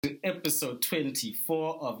to episode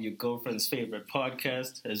 24 of your girlfriend's favorite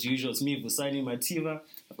podcast. As usual, it's me, Vusani Mativa.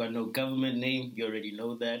 I've got no government name. You already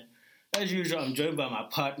know that. As usual, I'm joined by my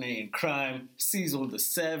partner in crime, Sizzle the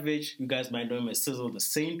Savage. You guys might know him as Sizzle the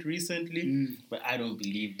Saint recently, but I don't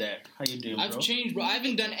believe that. How you doing, bro? I've changed, bro. I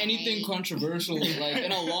haven't done anything controversial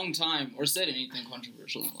in a long time, or said anything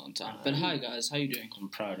controversial in a long time. But hi, guys. How you doing? I'm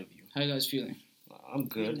proud of you. How you guys feeling? I'm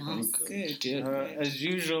good. Nice. I'm good. Good. As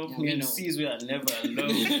usual, me and C's, we are never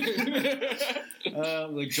alone.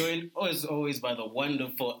 We're joined, as always, by the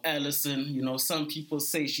wonderful Allison. You know, some people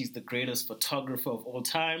say she's the greatest photographer of all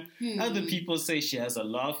time. Other people say she has a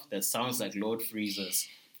laugh that sounds like Lord Freeze's.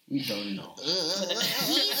 We don't know. It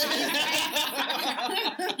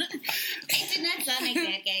did not sound like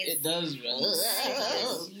that, guys. It does, bro.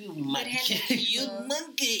 You monkey. You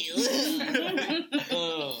monkey.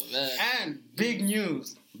 Oh, man. And big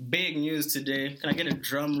news today. Can I get a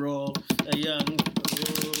drum roll? We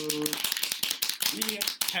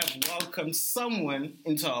have welcomed someone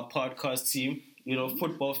into our podcast team. You know,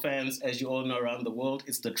 football fans, as you all know around the world,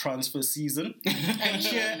 it's the transfer season. And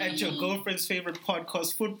here at your girlfriend's favorite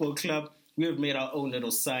podcast, Football Club, we have made our own little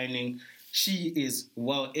signing. She is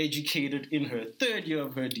well educated in her third year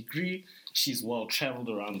of her degree. She's well traveled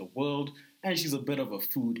around the world, and she's a bit of a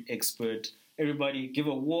food expert. Everybody, give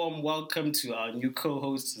a warm welcome to our new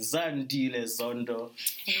co-host, Zandile Zondo.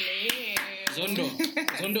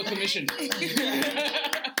 Zondo Commission.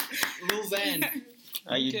 Lil Zan.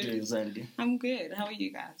 How you doing, Zandy? I'm good. How are you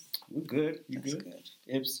guys? We're good. You That's good? good.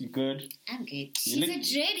 Ips, you good? I'm good. You She's look- a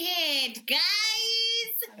dreadhead, guys.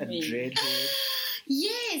 A dreadhead.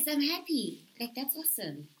 Yes, I'm happy. Like, that's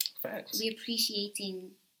awesome. Facts. We're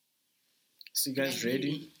appreciating. So you guys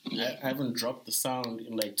ready? Yeah. I haven't dropped the sound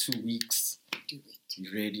in like 2 weeks. Do it.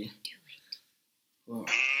 You ready? Do it. Whoa.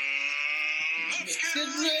 Let's get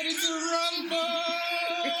ready to rumble!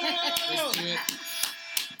 Let's do it.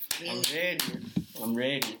 I'm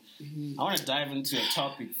ready. I want to dive into a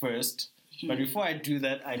topic first. But before I do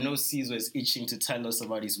that, I know Caesar is itching to tell us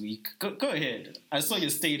about his week. Go ahead. I saw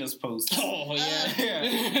your status post. Oh, yeah.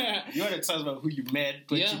 Yeah. You want to tell us about who you met,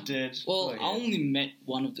 what you did? Well, I only met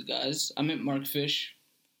one of the guys. I met Mark Fish.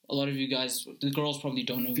 A lot of you guys, the girls probably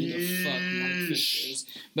don't know who the fuck Mark Fish is.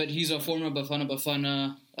 But he's a former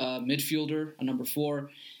Bafana midfielder, a number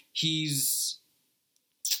 4. He's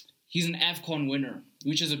an AFCON winner,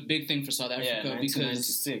 which is a big thing for South Africa.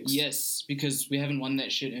 1996. Because we haven't won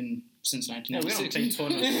that shit since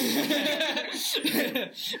 1996. Yeah, we don't play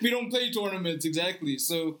tournaments. We don't play tournaments, exactly.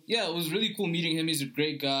 So, yeah, it was really cool meeting him. He's a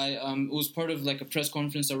great guy. It was part of, like, a press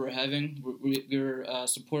conference that we're having. We're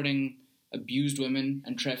supporting abused women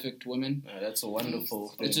and trafficked women. That's a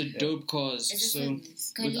wonderful thing. It's a dope cause. Is So,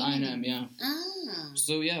 this with INAM, yeah. Ah.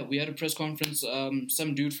 So, yeah, we had a press conference.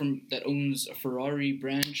 Some dude that owns a Ferrari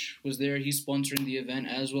branch was there. He's sponsoring the event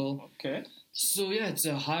as well. Okay. So, yeah, it's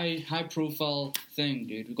a high profile thing,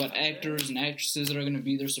 dude. We've got actors and actresses that are going to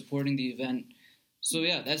be there supporting the event. So,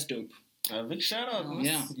 yeah, that's dope. A big shout out. Man.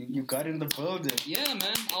 Yeah. You got in the building. Yeah,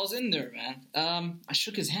 man. I was in there, man. I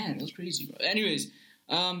shook his hand. It was crazy, bro. Anyways,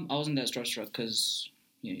 I wasn't that starstruck because,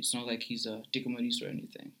 you know, it's not like he's a Dico Maurice or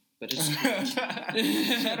anything. But it's...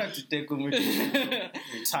 Shout out to Deco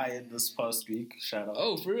retired this past week. Shout out.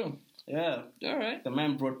 Oh, for real? Yeah. All right. The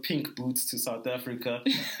man brought pink boots to South Africa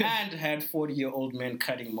and had 40-year-old men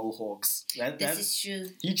cutting mohawks. This is true.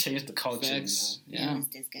 He changed the culture. Facts. You Yeah. That was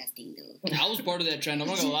disgusting, though. I was part of that trend. I'm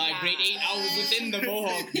not gonna lie. Grade 8, I was within the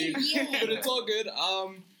mohawk, dude. Yeah. But it's all good.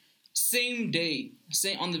 Same day,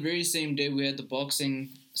 on the very same day, we had the Boxing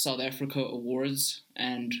South Africa Awards,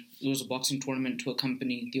 and there was a boxing tournament to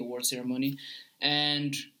accompany the award ceremony.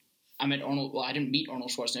 And I met Arnold. Well, I didn't meet Arnold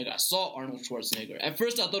Schwarzenegger. I saw Arnold Schwarzenegger. At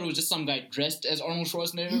first, I thought it was just some guy dressed as Arnold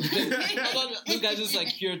Schwarzenegger. I thought this guy's just like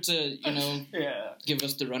here to, give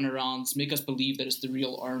us the runarounds, make us believe that it's the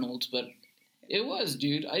real Arnold. But it was,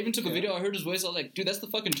 dude. I even took a video. I heard his voice. I was like, dude, that's the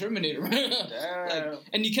fucking Terminator.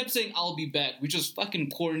 And he kept saying, "I'll be back," which was fucking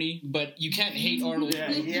corny. But you can't hate Arnold.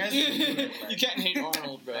 Yeah, he has You can't hate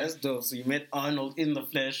Arnold, bro. That's dope. So you met Arnold in the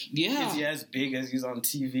flesh. Yeah. Is he as big as he's on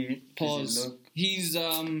TV? Pause. He's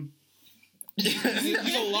a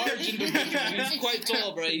large individual. He's quite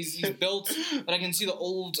tall, bro. He's built, but I can see the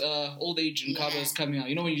old age in Kaba is coming out.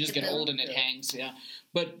 You know when you just get old and it hangs, yeah.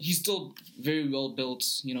 But he's still very well built,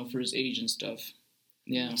 you know, for his age and stuff.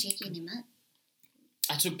 Yeah. You checking him out?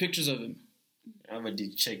 I took pictures of him. I did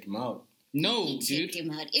you check him out? No, You dude. checked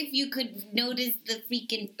him out. If you could notice the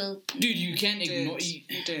freaking boat. Dude, you can't ignore. You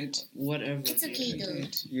did. Whatever. It's okay, though.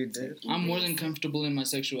 You did? I'm more than comfortable in my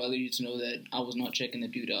sexuality to know that I was not checking the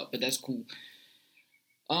dude out, but that's cool.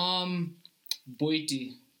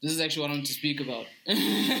 Boiti. This is actually what I wanted to speak about.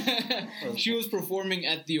 She was performing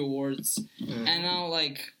at the awards, and now,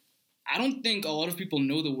 like, I don't think a lot of people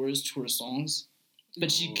know the words to her songs,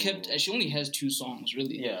 but she only has 2 songs,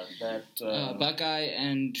 really. Yeah, that... Bakai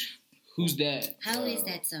and Who's That? How is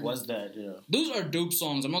that song? What's that, yeah. Those are dope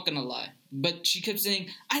songs, I'm not gonna lie. But she kept saying,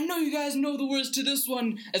 I know you guys know the words to this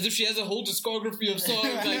one, as if she has a whole discography of songs.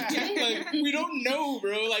 Like we don't know,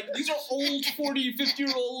 bro. Like, these are old 40,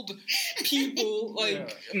 50-year-old people,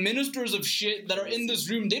 like, ministers of shit that are in this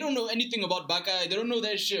room. They don't know anything about Bakai. They don't know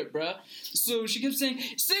that shit, bro. So she kept saying,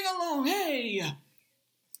 sing along, hey!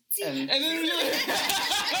 And then she like,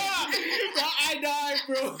 I died,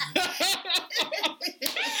 bro.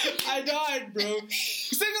 I died, bro.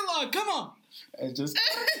 Sing along, come on. I just...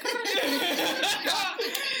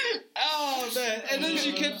 Oh man! And then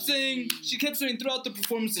she kept saying throughout the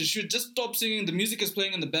performances, she would just stop singing. The music is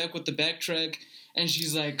playing in the back with the backtrack, and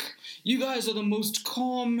she's like, "You guys are the most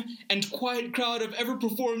calm and quiet crowd I've ever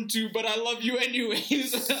performed to, but I love you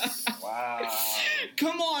anyways." Wow.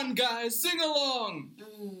 Come on, guys, sing along.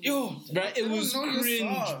 Yo, bro, it was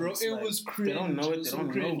cringe, bro. It was cringe. They don't know it. They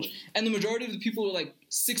don't know it. And the majority of the people were like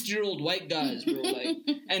 60-year-old white guys, bro. Like,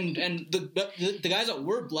 and the guys that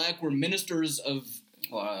were black were ministers of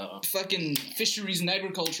fucking fisheries and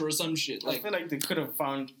agriculture or some shit. Like, I feel like they could have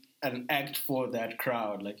found an act for that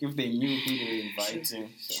crowd. Like, if they knew who they were inviting.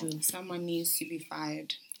 True. Someone needs to be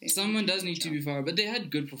fired. Someone does need to be fired, but they had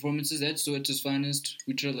good performances. They had Soweto's Finest,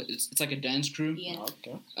 which are it's like a dance crew. Yeah.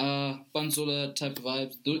 Okay. Pansola type of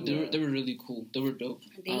vibes. They were really cool. They were dope.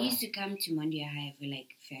 They used to come to Monday High for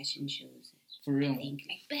like fashion shows. For real. I think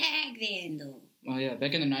like back then though. Oh yeah,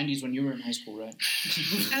 back in the 90s when you were in high school, right?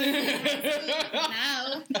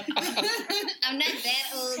 Now I'm not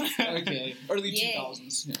that old. Okay, early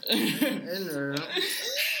 2000s.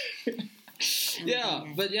 Yeah,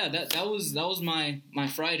 but yeah, that was my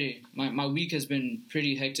Friday. My week has been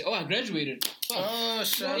pretty hectic. Oh, I graduated. Oh,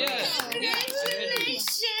 shut Yeah. up.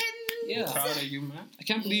 Congratulations! Yeah. Proud of you, man. I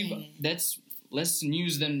can't believe that's less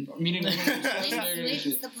news than meeting everyone.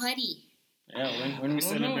 When's the party? Yeah, when we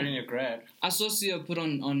celebrating your grad. I saw Sia put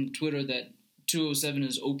on Twitter that 207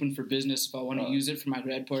 is open for business if I want to use it for my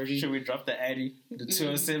grad party. Should we drop the Addy? The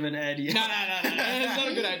 207 Addy? Nah. That's not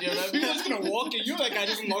a good idea, man. People are just gonna walk in. You're that guy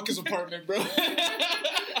just unlock his apartment, bro.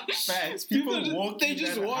 Facts. People walk they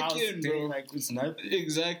just walk in, bro. Like it's nothing.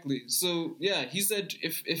 Exactly. So yeah, he said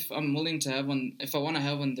if I'm willing to have one, if I want to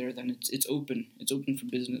have one there, then it's open. It's open for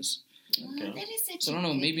business. Okay. Oh, that is such So I don't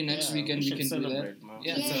know. Maybe next weekend we can do that. Man.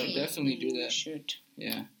 Yeah, so definitely do that. Should.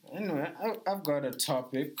 Yeah. Anyway, I've got a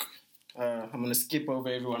topic. I'm gonna skip over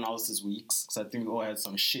everyone else's weeks because I think we all had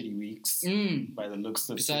some shitty weeks by the looks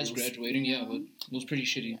of Besides things. graduating, yeah, but it was pretty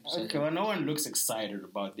shitty. Okay, well, no one looks excited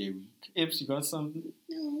about their week. Ips, you got something?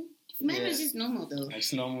 No. Mine was just normal though.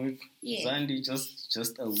 It's normal week. Yeah. Sunday,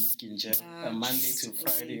 just a week in jail. A Monday to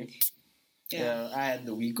Friday. Yeah. I had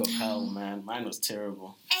the week of hell, man. Mine was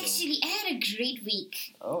terrible. So. Actually, I had a great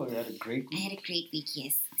week. Oh, you had a great week? I had a great week,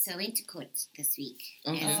 yes. So I went to court this week.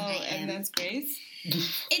 Okay. Yes, And that's great.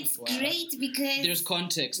 It's great because... There's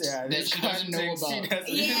context Yeah, that she doesn't know about.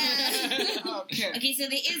 Yeah. Okay. Okay, so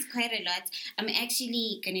there is quite a lot. I'm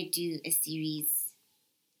actually going to do a series,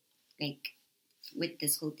 like, with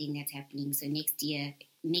this whole thing that's happening. So next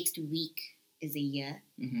week is a year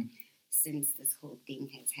since this whole thing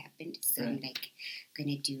has happened. So I'm, like, going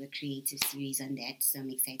to do a creative series on that. So I'm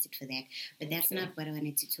excited for that. But that's not what I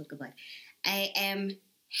wanted to talk about. I am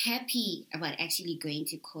happy about actually going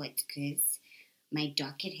to court because my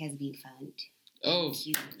docket has been found. Oh, Thank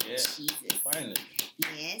you, yeah. Jesus. Finally.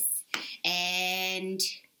 Yes. And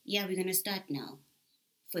yeah, we're going to start now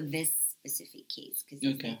for this specific case because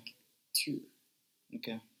it's like 2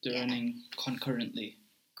 okay. They're running concurrently.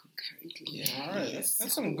 concurrently. Yeah. All right. Yes.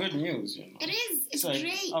 That's some good news, you know. It is. It's like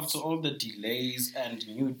great. after all the delays and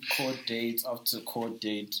new court dates after court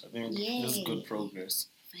dates, I think this is good progress.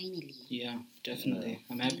 Finally. Yeah, definitely.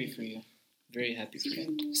 I'm happy for you. Very happy for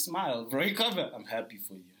you. Smile, bro. You cover. I'm happy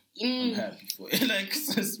for you. Mm. I'm happy for you. Like,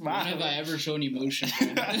 so smile. When have I ever shown emotion?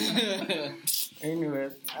 Anyway,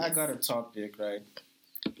 I got a topic, right?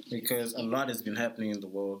 Because a lot has been happening in the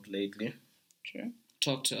world lately. Sure.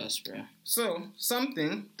 Talk to us, bro. So,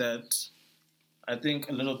 something that I think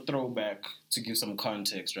a little throwback to give some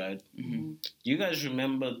context, right? Mm-hmm. You guys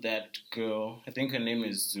remember that girl? I think her name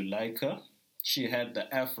is Zuleika. She had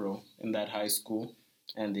the afro in that high school,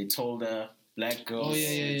 and they told her black girls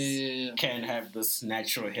can't have this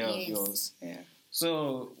natural hair of yours. Yeah.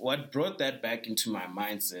 So what brought that back into my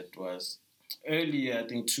mindset was earlier, I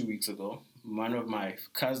think 2 weeks ago, one of my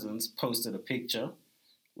cousins posted a picture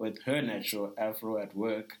with her natural afro at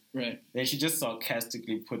work. Right. Then she just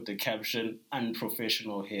sarcastically put the caption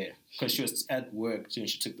 "unprofessional hair" because she was at work when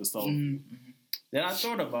she took the selfie. Then I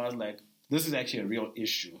thought about like this is actually a real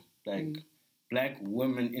issue, like black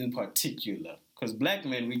women in particular, because black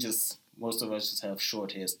men most of us just have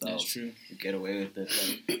short hairstyles. That's true. We get away with it.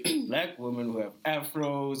 Like, black women who have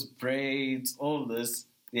afros, braids, all this,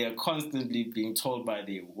 they are constantly being told by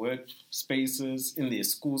their work spaces, in their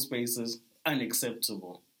school spaces,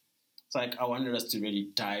 unacceptable. It's like I wanted us to really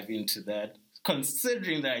dive into that,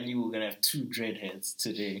 considering that I knew we were going to have two dreadheads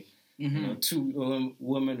today. You know, two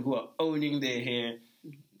women who are owning their hair.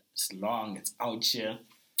 It's long, it's out here.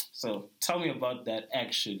 So tell me about that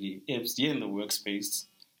actually. If you're in the workspace,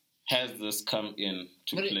 has this come in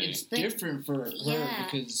to but play? It's different for her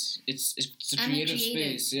because it's a creative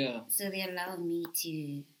space, yeah. So they allow me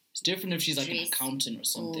to. It's different if she's like an accountant or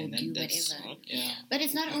something. Or do that's, whatever. Yeah. But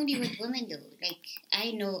it's not only with women though. Like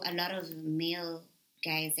I know a lot of male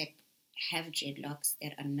guys that have dreadlocks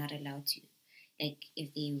that are not allowed to. Like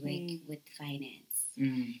if they work with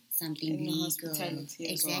finance, something in legal, hospitality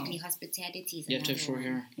exactly. well. Hospitality is You have to have another short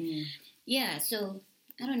one. hair. Yeah, so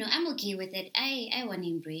I don't know. I'm okay with it. I want to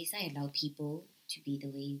embrace. I allow people to be the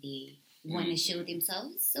way they want to show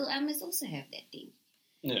themselves. So I must also have that thing.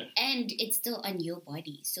 Yeah. And it's still on your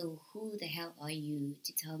body. So who the hell are you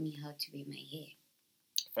to tell me how to wear my hair?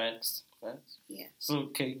 Facts. Yeah. So,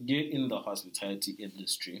 okay, you're in the hospitality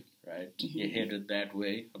industry, right? You're headed that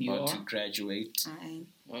way, You about to are? graduate.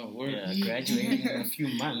 Oh, word. Yeah, graduating in a few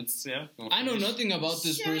months, yeah. I know nothing about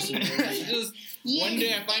this person. Just one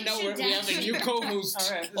day I find out we have a new co-host.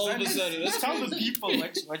 All right, all of a sudden. let's tell the people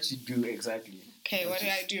what you do exactly. Okay, what do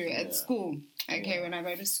I do at school? Okay, Yeah. when I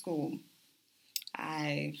go to school,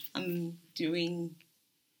 I'm doing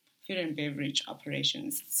food and beverage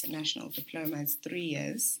operations. It's a national diploma. It's 3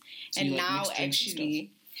 years. So and you like now mixed drinks and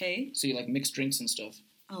actually, hey? So you like mixed drinks and stuff?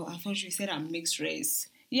 Oh, I thought you said I'm mixed race.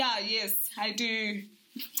 Yeah, yes, I do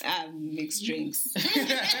mixed drinks.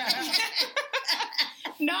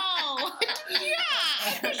 No!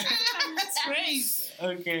 Yeah! I'm mixed race.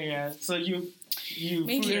 Okay, yeah. So you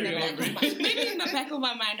Maybe food in, the and back beverage. of maybe in the back of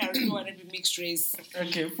my mind, I really want to be mixed race.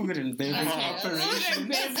 Okay, food and beverage Food and operations.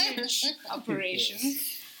 beverage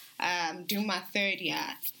operations. Doing my 3rd year,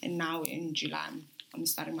 and now in July, I'm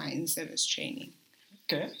starting my in-service training.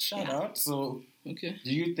 Okay, shout out. So, Okay.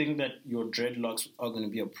 do you think that your dreadlocks are going to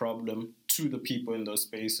be a problem to the people in those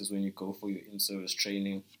spaces when you go for your in-service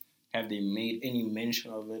training? Have they made any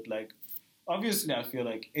mention of it? Like, obviously, I feel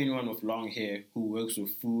like anyone with long hair who works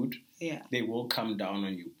with food, Yeah. they will come down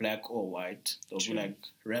on you, black or white. They'll be like,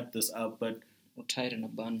 wrap this up, but Or tied in a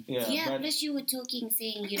bun. Yeah, but, plus you were talking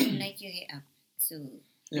saying you don't like your hair up. So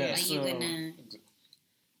yeah, are so, you gonna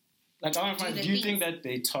like, I want to find, the do you think things? that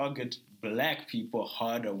they target black people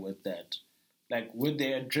harder with that? Like, would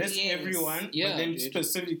they address Yes. everyone, Yeah, but then dude.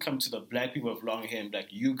 specifically come to the black people with long hair and be like,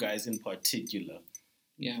 you guys in particular,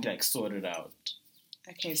 Yeah. like, sort it out?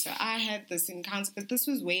 Okay, so I had this encounter, but this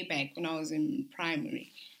was way back when I was in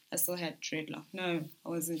primary. I still had dreadlock. No, I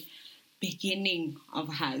was in beginning of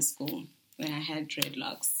high school when I had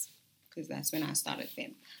dreadlocks, because that's when I started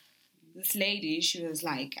them. This lady, she was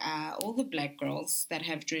like, all the black girls that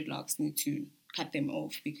have dreadlocks need to cut them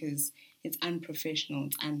off because it's unprofessional,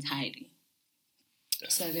 it's untidy.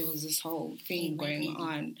 So there was this whole thing going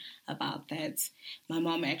on about that. My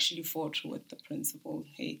mom actually fought with the principal.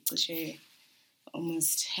 She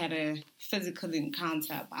almost had a physical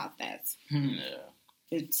encounter about that. Yeah.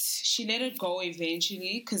 But she let it go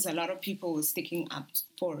eventually because a lot of people were sticking up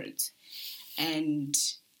for it. And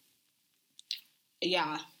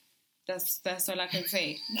yeah, that's all I can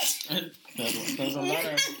say.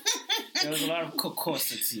 There's a lot of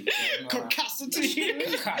caucasity.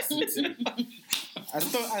 Caucasity. I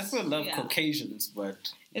still love Caucasians, but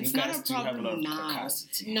It's you not guys a do have a lot problem of now.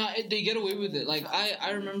 caucasity. No, they get away with it. Like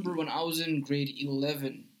I remember when I was in grade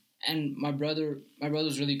 11, and my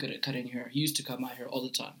brother's really good at cutting hair. He used to cut my hair all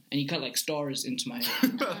the time, and he cut like stars into my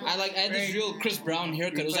hair. I had this real Chris Brown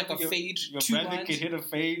haircut. It was like a fade, Your 2 brother lines. can hit a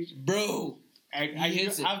fade. Bro,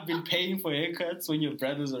 I've been paying for haircuts when your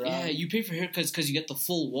brother's around. yeah, you pay for haircuts because you get the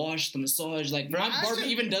full wash, the massage. Like my barber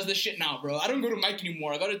even does this shit now, bro. I don't go to Mike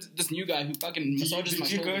anymore. I go to this new guy who fucking massages my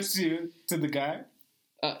Did you go shoulders. to the guy?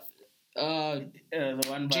 The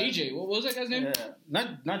one by JJ. What was that guy's name? Yeah,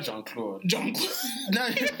 not Jean Claude. John Claude.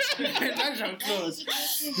 not Jean Claude.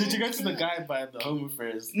 Did you go to the guy by the Home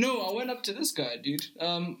Affairs? No, I went up to this guy, dude.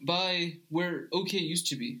 By where OK used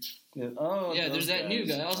to be. Yeah, Yeah, there's that new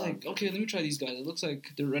guys. guy. I was like, okay, let me try these guys. It looks like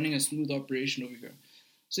they're running a smooth operation over here.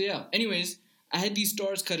 So yeah, anyways, I had these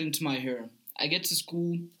stars cut into my hair. I get to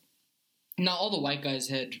school. Now all the white guys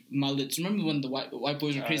had mullets. Remember when the white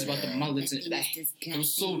boys were crazy about the mullets? That And thing is it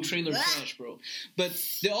was so disgusting. trailer trash, bro. But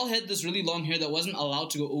they all had this really long hair that wasn't allowed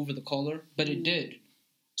to go over the collar, but it did.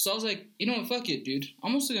 So I was like, you know what, fuck it, dude.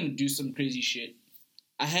 I'm also gonna do some crazy shit.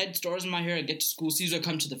 I had stars in my hair. I get to school. Caesar,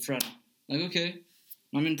 come to the front. Like, okay,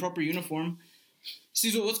 I'm in proper uniform.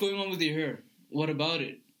 Caesar, what's going on with your hair? What about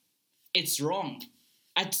it? It's wrong.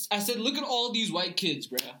 I said, look at all these white kids,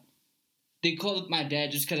 bruh. They called my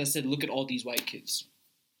dad just because I said, look at all these white kids.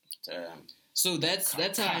 Damn. So that's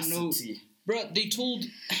how I know. Caucasity. Bruh,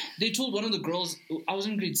 they told one of the girls, I was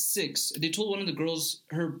in grade 6, they told one of the girls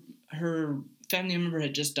her family member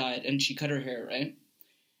had just died and she cut her hair, right?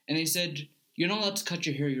 And they said, you're not allowed to cut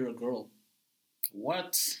your hair, you're a girl.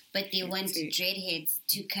 What? But they want dreadheads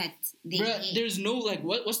to cut their Bruh, hair. there's no, like,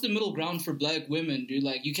 what's the middle ground for black women, dude?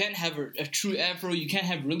 Like, you can't have a true afro, you can't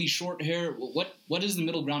have really short hair. What is the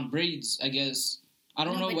middle ground? Braids, I guess. I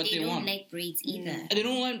don't know but what they want. They don't like braids either. They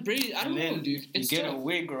don't want braids. I don't know, dude. It's you get tough. a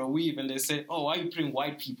wig or a weave and they say, oh, why are you putting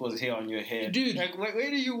white people's hair on your hair? Dude. Like, where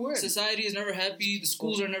do you work? Society is never happy. The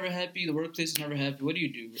schools are never happy. The workplace is never happy. What do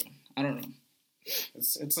you do, bro? I don't know.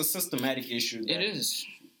 It's a systematic issue. It is.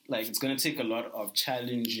 Like, it's going to take a lot of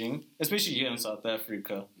challenging, especially here in South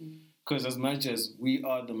Africa. Because as much as we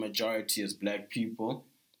are the majority as black people,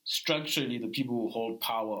 structurally, the people who hold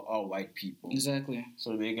power are white people. Exactly.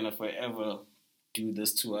 So they're going to forever do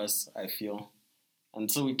this to us, I feel.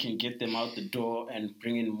 Until we can get them out the door and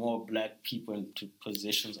bring in more black people into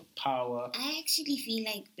positions of power. I actually feel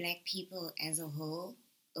like black people as a whole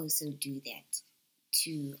also do that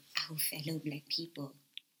to our fellow black people.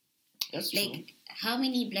 That's true. Like, how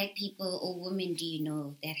many black people or women do you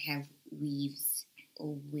know that have weaves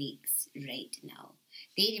or wigs right now?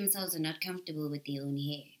 They themselves are not comfortable with their own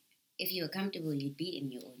hair. If you were comfortable, you'd be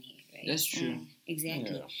in your own hair, right? That's true.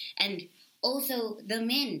 Exactly. Yeah. And also, the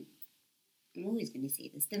men, I'm always going to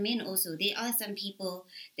say this, the men also, there are some people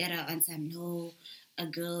that are on some, no, a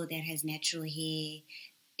girl that has natural hair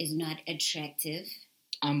is not attractive.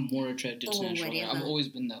 I'm more attracted to Or natural hair. I've whatever. always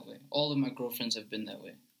been that way. All of my girlfriends have been that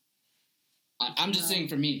way. I'm just saying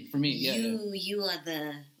for me, yeah. You are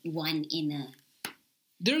the one in a...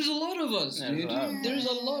 There's a lot of us, dude. Yeah. There's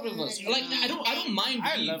a lot of us. Like, I don't mind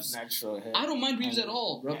I love weaves. natural hair. I don't mind weaves And at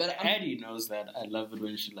all, bro. But Addie knows that. I love it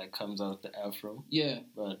when she like comes out the afro. yeah.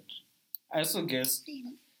 But I also guess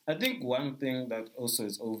I think one thing that also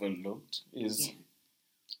is overlooked is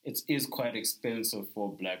it is quite expensive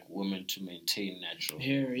for black women to maintain natural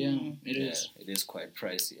hair. Hair, yeah. It is. It is quite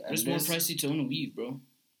pricey. It's more pricey to own a weave, bro.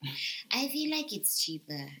 I feel like it's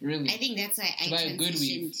cheaper. Really? I think that's why I buy a good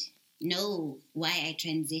weave. transitioned. No, why I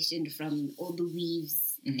transitioned from all the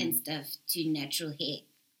weaves and stuff to natural hair.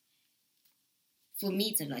 For me,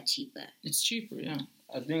 it's a lot cheaper. It's cheaper, yeah.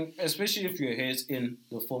 I think, especially if your hair is in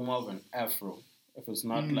the form of an afro, if it's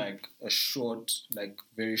not like a short, like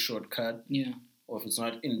very short cut, Yeah. or if it's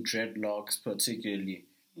not in dreadlocks particularly.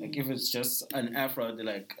 Like if it's just an afro, they're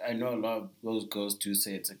like, I know a lot of those girls do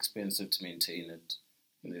say it's expensive to maintain it.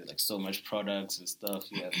 And there's like so much products and stuff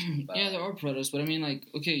you have to buy. Yeah, there are products, but I mean, like,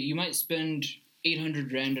 okay, you might spend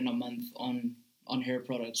 800 Rand in a month on hair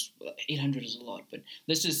products. 800 is a lot, but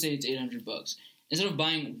let's just say it's 800 bucks. Instead of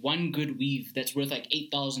buying one good weave that's worth like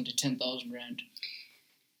 8,000 to 10,000 Rand.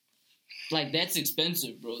 Like, that's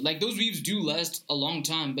expensive, bro. Like, those weaves do last a long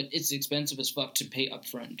time, but it's expensive as fuck to pay up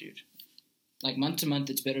front, dude. Like, month to month,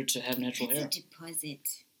 it's better to have natural It's hair. a deposit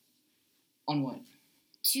On what?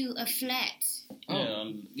 to a flat.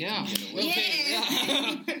 Oh, yeah. Yeah. Okay,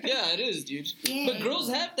 yeah. Yeah, it is, dude. Yeah. But girls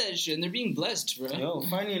have that shit, and they're being blessed, bro. Yo,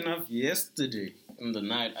 funny enough, yesterday in the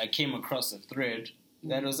night, I came across a thread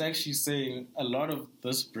that was actually saying a lot of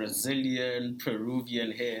this Brazilian,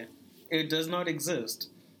 Peruvian hair, it does not exist.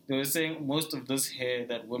 They were saying most of this hair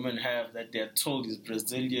that women have that they're told is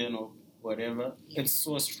Brazilian or whatever, it's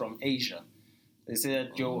sourced from Asia. They say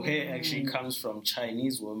that your hair actually comes from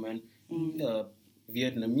Chinese women,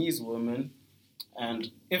 Vietnamese women,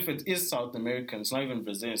 and if it is South American, it's not even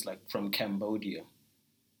Brazilian, it's like from Cambodia.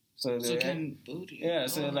 So Cambodia. yeah,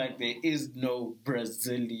 so like there is no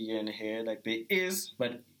Brazilian hair, like there is,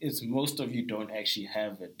 but it's most of you don't actually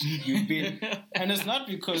have it. You've been, and it's not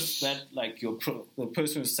because that like the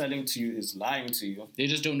person who's selling to you is lying to you. They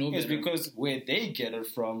just don't know It's better. because where they get it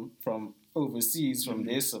from overseas, from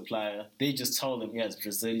their supplier, they just tell them, yeah, it's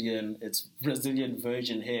Brazilian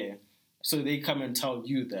virgin hair. So they come and tell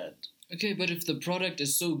you that. Okay, but if the product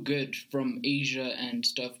is so good from Asia and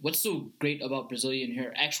stuff, what's so great about Brazilian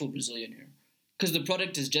hair, actual Brazilian hair? Because the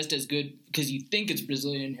product is just as good because you think it's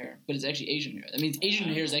Brazilian hair, but it's actually Asian hair. That means Asian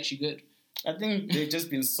hair is actually good. I think they've just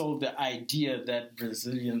been sold the idea that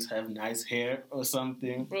Brazilians have nice hair or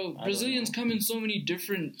something. Bro, I Brazilians don't know. come in so many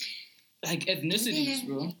different like ethnicities,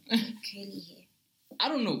 bro. Curly hair. I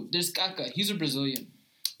don't know. There's Kaká. He's a Brazilian.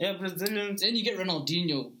 Yeah, Brazilians. Then you get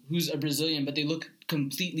Ronaldinho, who's a Brazilian, but they look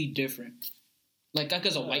completely different. Like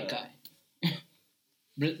Kaká's a white guy.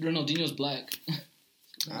 Ronaldinho's black.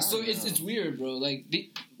 So it's weird, bro. Like,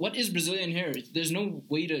 what is Brazilian hair? There's no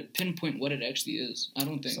way to pinpoint what it actually is. I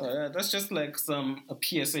don't think. So yeah, that's just like a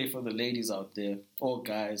PSA for the ladies out there, or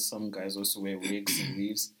guys. Some guys also wear wigs and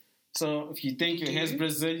weaves. So if you think your hair's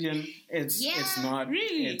Brazilian, it's not.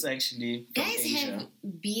 Really? It's actually from Guys Asia. have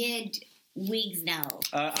beard wigs now.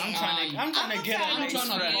 I'm trying to get a I'm lace trying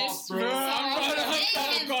to front. guess, bro. I'm trying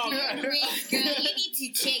to Girl, you need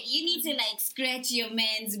to check. You need to like scratch your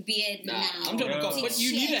man's beard now. I'm trying to Bro. call, but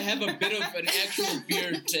you need to have a bit of an actual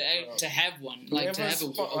beard to have one, like to have a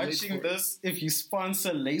watching this, if you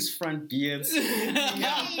sponsor lace front beards,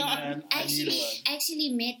 yeah, man, I need one. Actually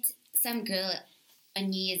met some girl on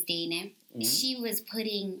New Year's Day now. Mm-hmm. She was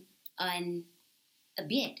putting on a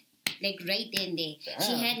beard. Like right there and there. Damn.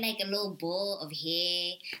 She had like a little ball of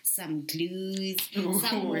hair, some glues,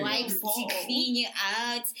 some Wait, wipes ball? to clean you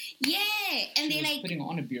out. Yeah. And She they was like putting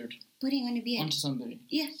on a beard putting on a beard. onto somebody.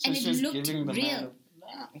 Yeah. So and it's it just looked giving the man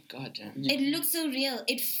real. God damn. It looked so real.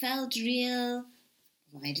 It felt real.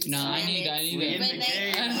 Oh, I didn't Nah, I smell need it. that. We're in But the like,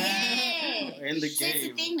 game, man. yeah. We're in the So it's the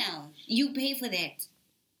game. thing now. You pay for that.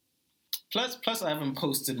 Plus, I haven't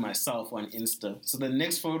posted myself on Insta. So the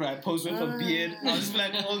next photo I post with a beard, I was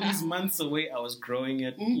like all these months away. I was growing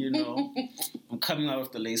it, you know. I'm coming out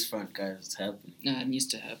of the lace front, guys. It's happening. Nah, it needs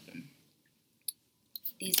to happen.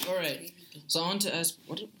 There's All right. everything. So I want to ask,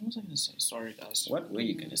 what was I going to say? Sorry, guys. What were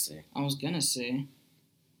you gonna say? I was going to say,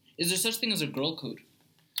 is there such thing as a girl code?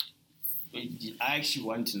 I actually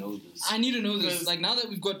want to know this. I need to know this. Because- Like, now that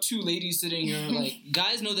we've got two ladies sitting here, like,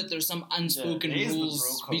 guys know that there's some unspoken there is the bro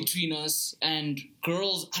rules code. between us, and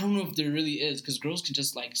girls, I don't know if there really is, because girls can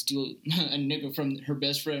just, like, steal a nigga from her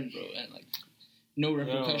best friend, bro, and, like, no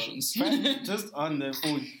repercussions. Just on the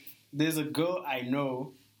phone, there's a girl I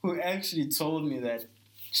know who actually told me that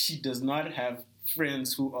she does not have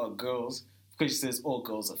friends who are girls because she says all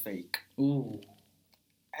girls are fake. Ooh.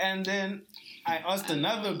 And then I asked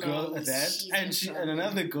another girl know. that, She's and in she trouble. and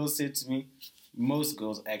another girl said to me, most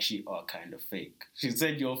girls actually are kind of fake. She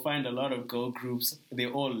said you'll find a lot of girl groups, they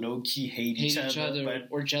all low key hate each other, but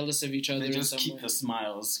or jealous of each other they in just some keep way. the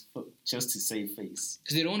smiles just to save face.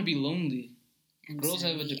 Because they don't want to be lonely. I'm Girls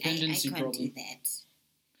have a sorry. dependency I can't problem. do that.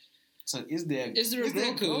 So is there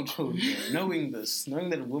a girl code? there? Knowing this, knowing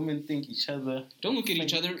that women think each other. Don't look at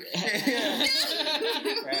each other.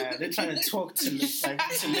 Yeah, they're trying to talk to like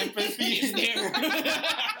telepathy.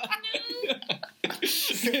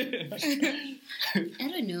 I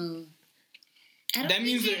don't know. I don't That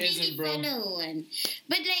means think there I isn't, really bro. follow one.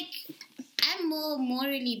 But like, I'm more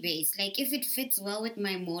morally based. Like, if it fits well with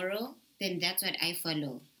my moral, then that's what I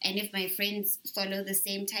follow. And if my friends follow the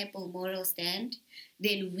same type of moral stand,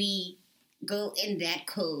 then we go in that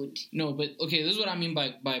code. No, but okay, this is what I mean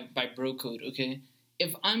by bro code, okay?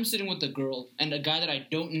 If I'm sitting with a girl and a guy that I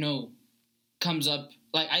don't know comes up,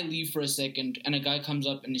 like I leave for a second and a guy comes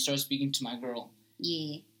up and he starts speaking to my girl,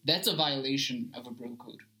 Yeah. that's a violation of a bro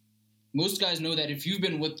code. Most guys know that if you've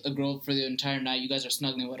been with a girl for the entire night, you guys are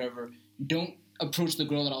snuggling, whatever, don't approach the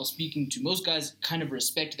girl that I was speaking to. Most guys kind of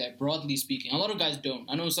respect that, broadly speaking. A lot of guys don't.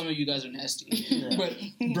 I know some of you guys are nasty. But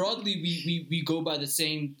broadly, we go by the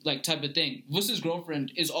same like type of thing. Vus's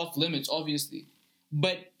girlfriend is off limits, obviously.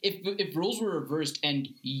 But if roles were reversed and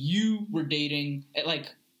you were dating, like,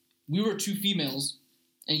 we were two females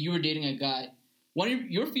and you were dating a guy,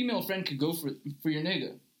 your female friend could go for your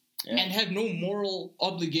nigga. Yeah. And have no moral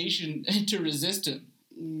obligation to resist him.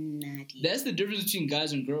 Not even. That's the difference between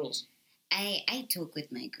guys and girls. I talk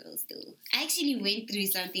with my girls though. I actually went through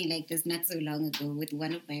something like this not so long ago with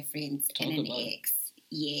one of my friends and an ex.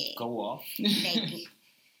 Yeah. Go off. Like,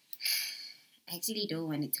 I actually don't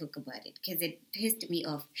want to talk about it because it pissed me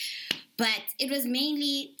off. But it was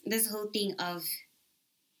mainly this whole thing of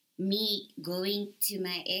me going to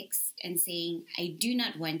my ex and saying, I do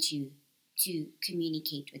not want you to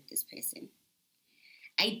communicate with this person.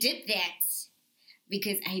 I did that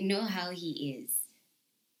because I know how he is.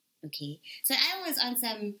 Okay? So I was on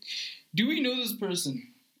some... Do we know this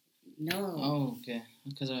person? No. Oh, okay.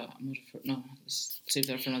 Because I'm not... No, let's save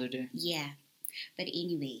that for another day. Yeah. But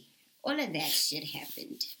anyway, all of that shit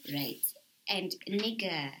happened, right? And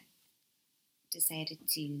nigga decided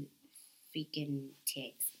to freaking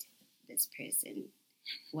text this person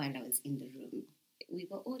while I was in the room. We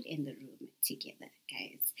were all in the room together,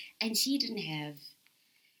 guys. And she didn't have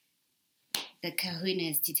the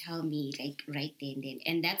kahunas to tell me like right there and then,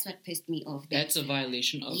 and that's what pissed me off. That's a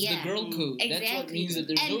violation of the girl code. Exactly. That's what means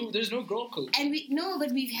that there's no girl code. And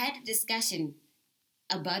but we've had a discussion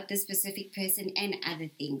about this specific person and other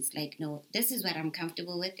things. Like, no, this is what I'm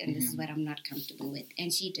comfortable with, and this is what I'm not comfortable with.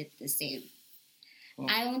 And she did the same. Oh.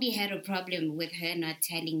 I only had a problem with her not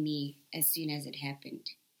telling me as soon as it happened.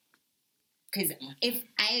 Because if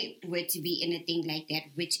I were to be in a thing like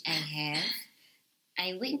that, which I have,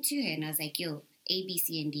 I went to her and I was like, yo, A, B,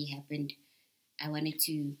 C, and D happened. I wanted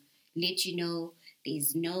to let you know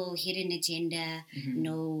there's no hidden agenda,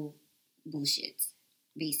 no bullshit,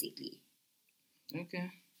 basically.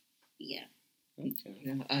 Okay. Yeah. Okay.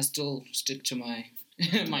 Yeah, I still stick to my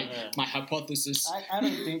my hypothesis. I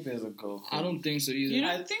don't think there's a goal. I don't think so either. You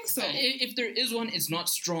don't think so? If there is one, it's not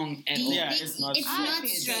strong at all. Yeah, it's not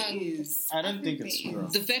strong. I don't think it's strong.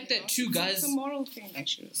 The fact that two guys... It's a moral thing,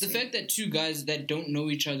 actually. The fact that two guys that don't know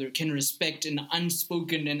each other can respect an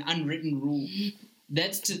unspoken and unwritten rule,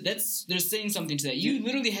 they're saying something to that. You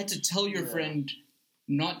literally had to tell your friend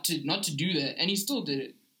not to do that, and he still did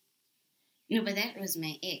it. No, but that was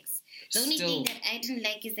my ex. The only thing that I didn't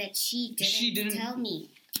like is that she didn't tell me.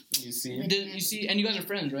 You see? And you guys are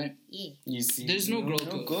friends, right? Yeah. You see? There's no girl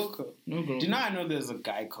code. No girl code. Do you know I know there's a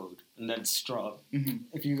guy code, and that's strong.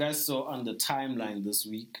 If you guys saw on the timeline this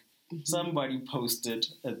week, somebody posted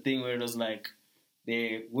a thing where it was like,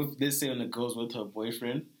 they say when a girl's with her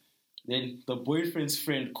boyfriend, then the boyfriend's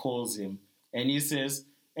friend calls him, and he says,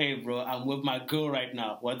 hey, bro, I'm with my girl right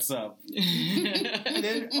now. What's up? And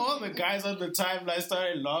then all the guys on the timeline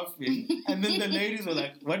started laughing. And then the ladies were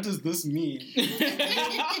like, what does this mean?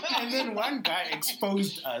 And then one guy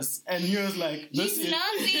exposed us. And he was like, He's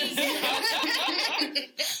laughing.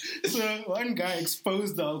 So one guy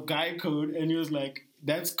exposed our guy code. And he was like,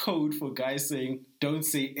 that's code for guys saying, don't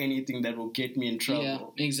say anything that will get me in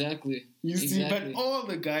trouble. Yeah, exactly. You see, but all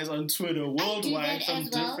the guys on Twitter worldwide from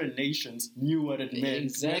different nations knew what it meant.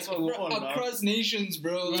 Exactly. That's why we're all across nations,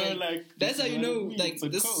 bro. Like, that's how you know, like,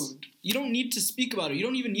 this code. You don't need to speak about it. You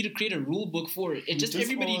don't even need to create a rule book for it. Just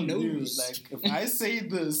everybody knows. Like, if I say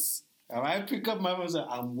this, if I pick up my phone and say,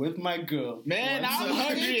 I'm with my girl. Man, I'm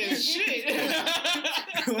hungry as shit.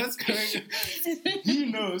 What's going on? He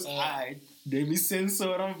knows. Let me censor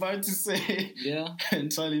what I'm about to say. Yeah.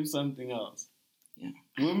 And tell him something else. Yeah.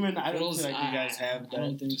 Women, I don't feel like you guys have that. I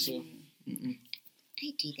don't think so. I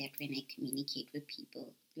do that when I communicate with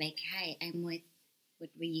people. Like, hi, I'm with, what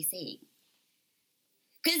were you saying?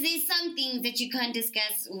 Because there's some things that you can't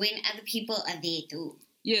discuss when other people are there too.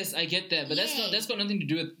 Yes, I get that, but that's got nothing to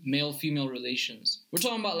do with male-female relations. We're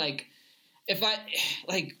talking about, like, if I,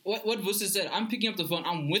 like, what Vusa said, I'm picking up the phone,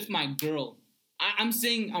 I'm with my girl. I'm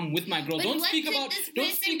saying I'm with my girl. But don't speak about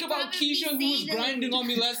Keisha who was grinding on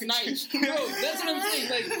me last night. Bro, that's what I'm saying.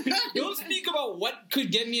 Like, don't speak about what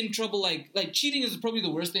could get me in trouble. Like cheating is probably the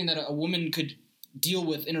worst thing that a woman could deal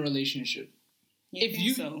with in a relationship.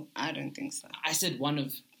 So? I don't think so. I said one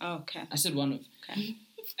of. Oh, okay. I said one of. Okay.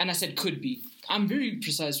 And I said could be. I'm very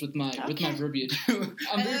precise with my verbiage. I'm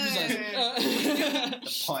very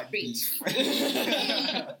precise. Pot beef.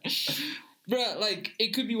 Bruh, like,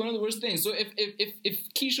 it could be one of the worst things. So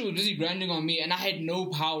if Keisha was busy grinding on me and I had no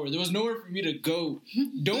power, there was nowhere for me to go,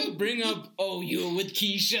 don't bring up, oh, you were with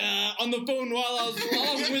Keisha on the phone while I'm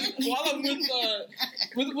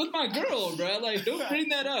with my girl, bruh. Like, don't bring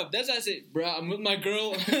that up. That's why I said, bruh, I'm with my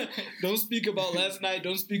girl. Don't speak about last night.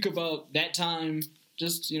 Don't speak about that time.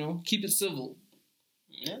 Just, keep it civil.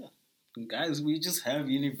 Yeah. Guys, we just have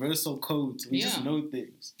universal codes. We just know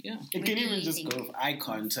things. Yeah. It can even just go with eye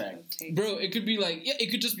contact. Bro, it could be like,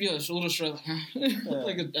 it could just be a shoulder shrug,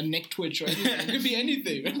 like a neck twitch or anything. It could be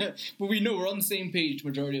anything. But we know we're on the same page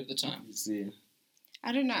majority of the time. You see.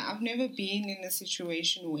 I don't know. I've never been in a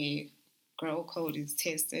situation where girl code is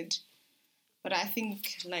tested. But I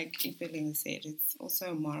think, like Ipeling said, it's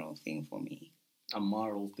also a moral thing for me. A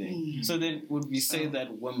moral thing. So then, would we say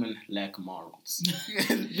that women lack morals?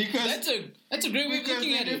 Because that's a great way of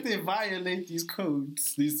looking at it. If they violate these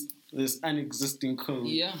codes, this unexisting code,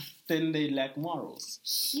 then they lack morals.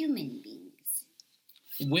 Human beings.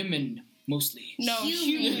 Women mostly. No,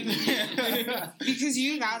 human beings. Because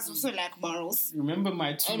you guys also lack morals. Remember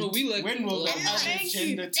my tweet? Oh no, we lack. When will the other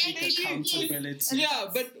gender take accountability? Yeah,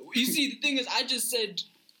 but you see, the thing is, I just said.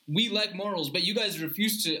 We lack morals, but you guys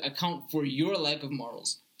refuse to account for your lack of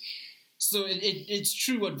morals. So it's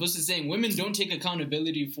true what Vusa is saying. Women don't take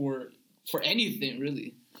accountability for anything,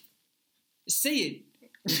 really. Say it.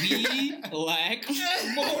 We lack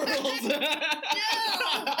morals.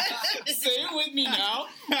 Say it with me now.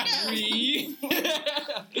 We.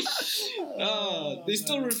 They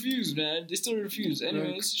still refuse, man. They still refuse.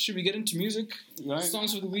 Anyways, should we get into music? Right.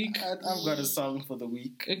 Songs for the week? I've got a song for the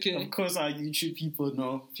week. Okay. Of course, our YouTube people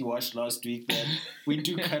know, if you watched last week, that we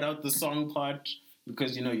do cut out the song part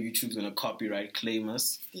because, YouTube's going to copyright claim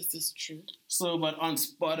us. This is true. So, but on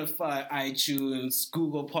Spotify, iTunes,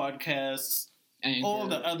 Google Podcasts, Anchor. all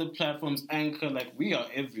the other platforms, Anchor, we are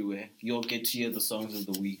everywhere. You'll get to hear the songs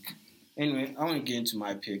of the week. Anyway, I want to get into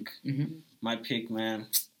my pick. Mm-hmm. My pick, man.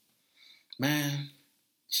 Man,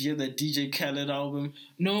 did you hear the DJ Khaled album?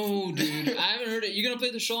 No, dude. I haven't heard it. You're going to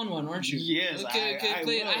play the Sean one, aren't you? Yes, Okay,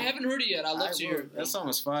 play it. will. I haven't heard it yet. I'd love to hear it. That song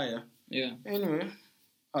was fire. Yeah. Anyway,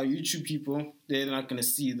 our YouTube people, they're not going to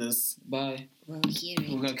see this. Bye. We'll hear it.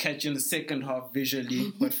 We're going to catch you in the second half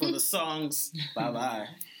visually. But for the songs, bye-bye.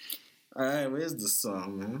 All right, where's the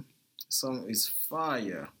song, man? The song is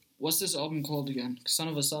fire. What's this album called again? Son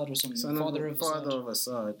of Assad or something? Father of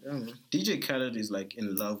Assad. Yeah, man. DJ Khaled is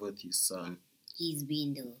in love with his son. He's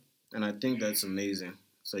been though. And I think that's amazing.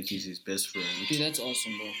 It's like he's his best friend. Dude, that's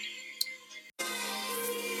awesome, bro.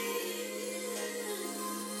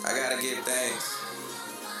 I gotta give thanks.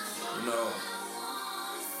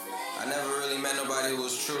 I never really met nobody who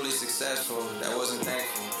was truly successful that wasn't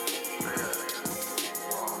thankful.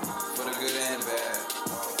 For the good and the bad.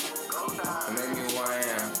 It made me who I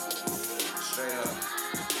am. Straight up.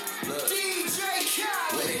 Look. DJ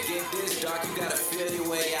Khaled! When it get this dark, you gotta feel your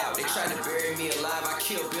way out. They tried to bury me alive, I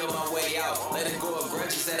build my way out. Letting go of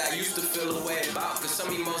grudges that I used to feel a way about. Cause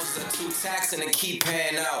some emotions are too taxing and keep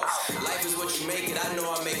paying out. Life is what you make it, I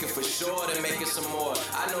know I make it for sure, then make it some more.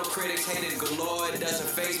 I know critics hate it galore, it doesn't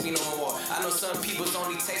faze me no more. I know some people's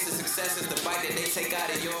only taste of success is the bite that they take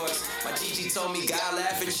out of yours. My Gigi told me God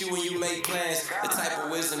laugh at you when you make plans. The type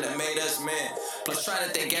of wisdom that made us men. Plus trying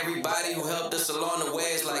to thank everybody who helped us along the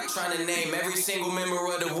way is like trying to name every single member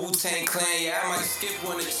of the Wu-Tang Clan. Yeah, I might skip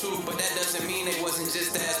one or two, but that doesn't mean it wasn't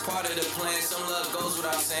just as part of the plan. Some love goes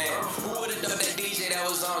without saying. Who would've done that DJ that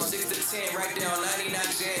was on 6 to 10 right there on 99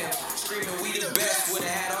 Jam? Screaming we the best, would've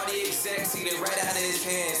had all the execs eating right out of his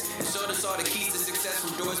hands. And showed us all the keys to success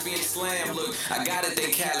from doors being slammed. Look, I gotta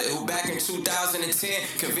thank Khaled, who back in 2010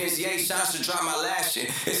 convinced Ye Sean to drop my last shit.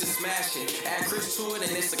 It's a smash hit. Add Chris to it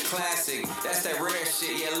and it's a classic. That's that rare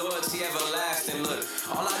shit, yeah, loyalty everlasting. Look,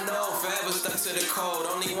 all I know, forever stuck to the code.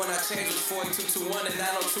 Only one I changed was 4221 and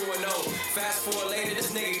 90210. Fast forward later,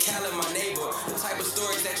 this nigga Khaled my neighbor. The type of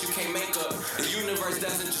stories that you can't make up. The universe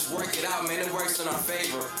doesn't just work it out, man, it works in our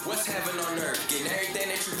favor. What's heaven on earth? Getting everything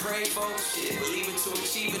that you pray for? Shit, believe it to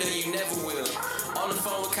achieve it or you never will. On the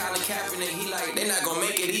phone with Colin Kaepernick, he like, they not gonna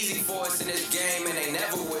make it easy for us in this game and they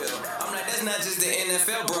never will. I'm like, that's not just the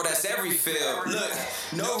NFL, bro, that's every field. Look,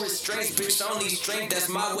 no restraints, bitch, only strength, that's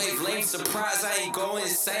my wavelength. Surprise, I ain't going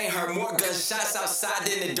insane. Heard more gunshots outside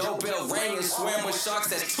than the doorbell rang. And swam with sharks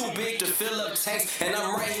that's too big to fill up tanks. And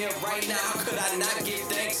I'm right here, right now, how could I not give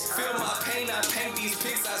thanks? Feel my pain, I paint these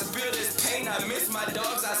pics, I spill this pain. I miss my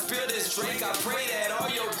dogs, I spill this drink. I pray that all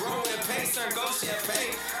your growing pains turn gold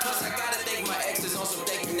champagne. Plus, I gotta thank my exes on some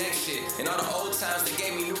thank you next shit. And all the old times that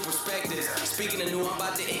gave me new perspectives. Speaking of new, I'm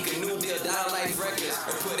about to ink a new deal, Down Life Records.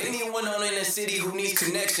 And put anyone on in the city who needs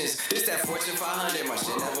connections. This that Fortune 500, my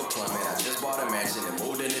shit never plummet. I just bought a mansion and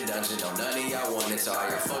moved in the dungeon. No, none of y'all want it. So all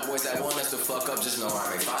y'all fuckboys that want us to fuck up, just know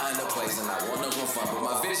I may find a place and I want them from fun. But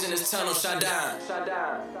my vision is tunnel shut down.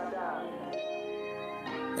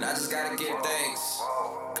 And I just gotta give thanks.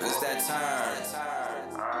 Cause it's that time.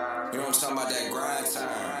 You know what I'm talking about, that grind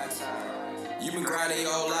time. You've been grinding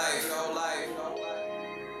your whole life.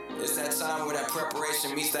 It's that time where that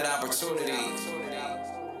preparation meets that opportunity.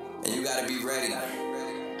 And you gotta be ready.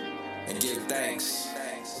 And give thanks.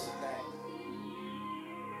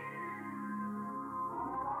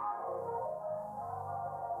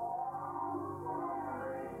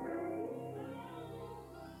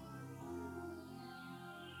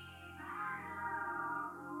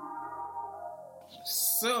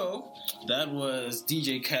 So, that was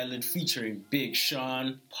DJ Khaled featuring Big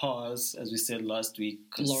Sean. Pause, as we said last week.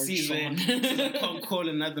 Lord Sean. I can't call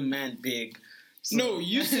another man big. So. No,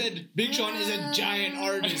 you said Big Sean is a giant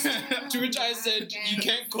artist. To which I said, you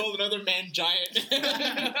can't call another man giant.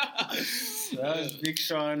 So that was Big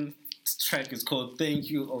Sean. This track is called Thank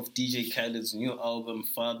You of DJ Khaled's new album,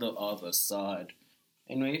 Father of Assad.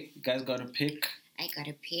 Anyway, you guys got a pick? I got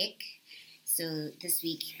a pick. So this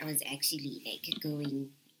week I was actually going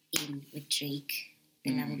in with Drake,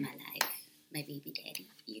 the love of my life, my baby daddy.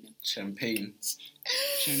 you know. Champagne.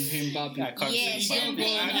 Champagne Papi. I can't Yeah, say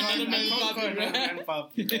champagne.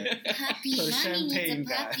 Papi. Happy So mommy champagne needs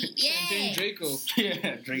a guy. puppy. Yeah. Champagne Draco.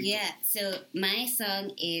 Yeah, drink. Yeah, so my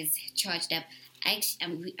song is Charged Up.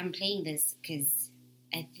 I'm playing this because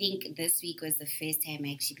I think this week was the first time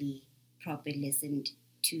I actually properly listened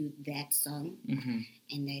to that song. Mm-hmm.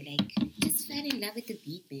 And I just fell in love with the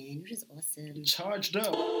beat, man. It was awesome. Charged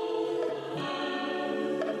up.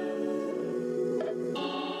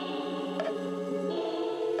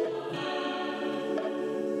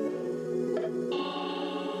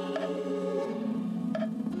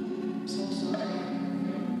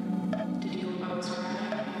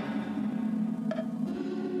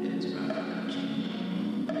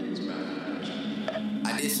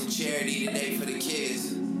 I did some charity today for the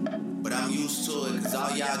kids, but I'm used to it, cause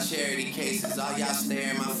all y'all charity cases, all y'all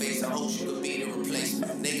stare in my face, I hope you could be the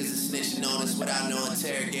replacement. Niggas is snitching on us without no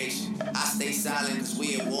interrogation. I stay silent cause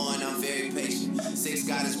we at war and I'm very patient. 6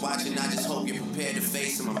 God is watching, I just hope you're prepared to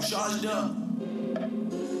face him. I'm charged up.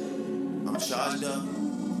 I'm charged up.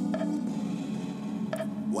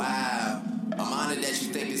 Wow, I'm honored that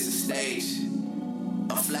you think this is staged.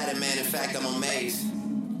 I'm flattered, man, in fact, I'm amazed.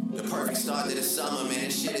 The perfect start to the summer, man,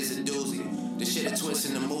 this shit is a doozy. This shit a twist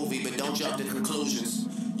in the movie, but don't jump to conclusions.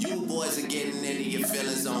 You boys are getting into your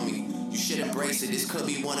feelings on me. You should embrace it, this could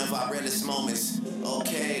be one of our realest moments.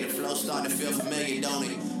 Okay, the flow starting to feel familiar, don't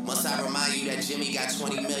it? Must I remind you that Jimmy got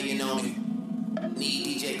 20 million on it?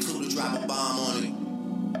 Need DJ Clue to drop a bomb on it.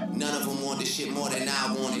 None of them want this shit more than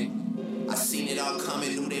I want it. I seen it all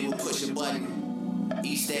coming, knew they would push a button.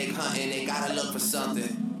 Easter egg hunting, they gotta look for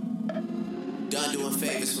something. Done doing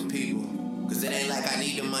favors for people, cause it ain't like I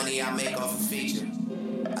need the money I make off a feature.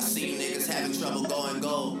 I see you niggas having trouble going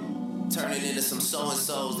gold, turning into some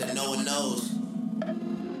so-and-sos that no one knows.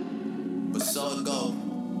 But so it go.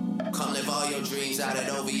 Come live all your dreams out at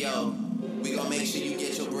OVO. We gon' make sure you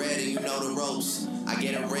get your bread and you know the ropes. I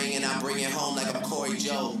get a ring and I bring it home like I'm Corey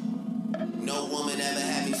Joe. No woman ever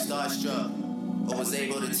had me starstruck, or was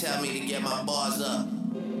able to tell me to get my bars up.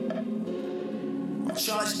 I'm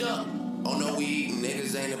charged up. Oh no, we eating,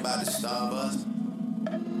 niggas ain't about to starve us.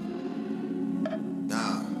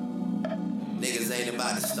 Nah, niggas ain't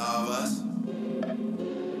about to starve us.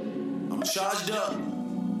 I'm charged up.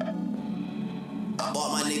 I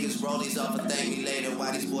bought my niggas rollies off of Thank Me Later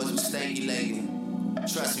while these boys was stanky lately.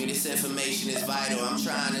 Trust me, this information is vital. I'm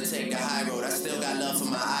trying to take the high road. I still got love for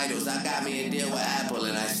my idols. I got me a deal with Apple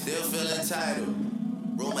and I still feel entitled.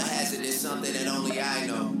 Rumor has it, it's something that only I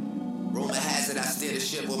know. Rumor has it I steer the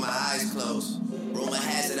ship with my eyes closed. Rumor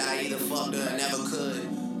has it I either fucked her or never could.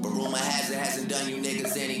 But rumor has it hasn't done you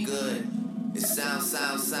niggas any good. It's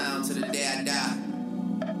sound to the day I die.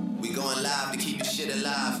 We going live to keep the shit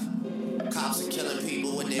alive. Cops are killing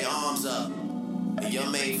people with their arms up. And your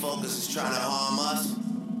main focus is trying to harm us.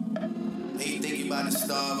 And you think you about to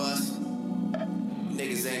starve us?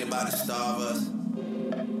 Niggas ain't about to starve us.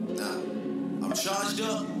 Nah, I'm charged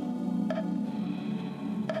up.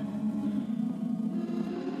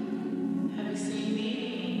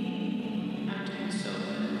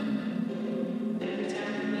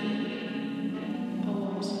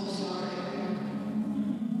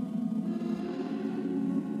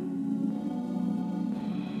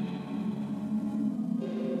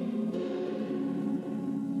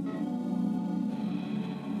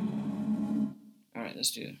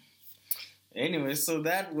 Let's do it. Anyway, so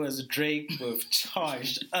that was Drake with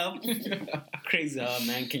Charged Up. Crazy how a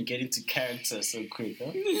man can get into character so quick, huh?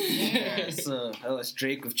 Yeah, so that was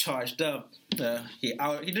Drake with Charged Up. He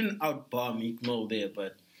didn't outbar Meek Mill there,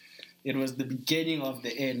 but it was the beginning of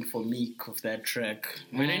the end for Meek of that track.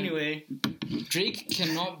 But anyway, Drake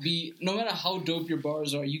cannot be, no matter how dope your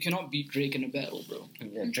bars are, you cannot beat Drake in a battle, bro.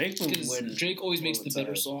 Yeah, Drake will win. Drake always makes the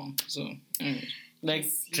better song. So, anyways.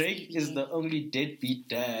 Like, Drake is the only deadbeat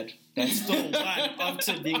dad that's still won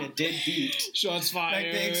after being a deadbeat. Shots fired.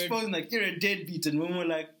 Like, they exposed, like, you're a deadbeat, and women were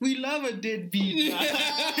like, we love a deadbeat. Oh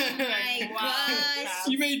my gosh.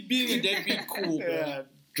 You made being a deadbeat cool, bro. Yeah,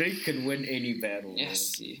 Drake can win any battle. Yes.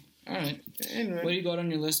 See. All right. Anyway, what do you got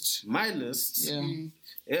on your list? My list? Yeah.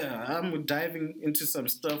 Yeah, I'm diving into some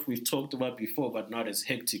stuff we've talked about before, but not as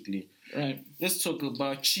hectically. Right. Let's talk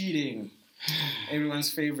about cheating.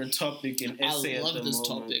 Everyone's favorite topic in essay I love at the this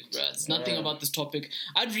moment. topic, bro. It's nothing about this topic.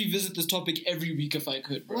 I'd revisit this topic every week if I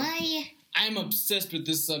could, bro. Why? I'm obsessed with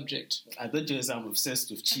this subject. I thought you were I'm obsessed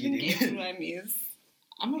with I cheating. think everyone is.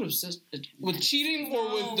 I'm not obsessed with cheating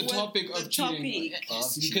or with the with topic the of cheating. topic.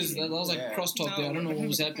 Yes, because that was like Yeah. crosstalk there. I don't know what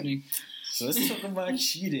was happening. So let's talk about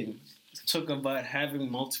cheating. Let's talk about having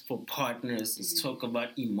multiple partners. Let's talk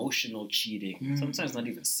about emotional cheating. Sometimes not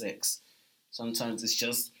even sex. Sometimes it's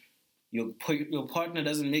just your partner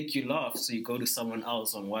doesn't make you laugh, so you go to someone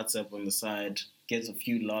else on WhatsApp on the side, get a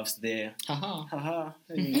few laughs there. Haha. Haha.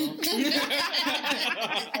 You know.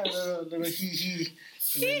 Little hee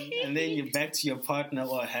hee. And then you're back to your partner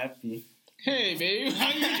all happy. Hey, babe. How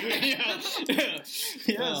you doing?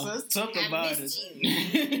 Yes, let's talk about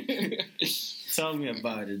it. Tell me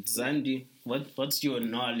about it. Zandi, what's your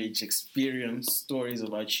knowledge, experience, stories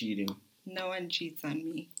about cheating? No one cheats on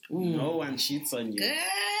me. Ooh. No one cheats on you. Girl,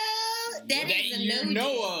 that is a you loaded.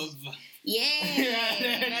 know of.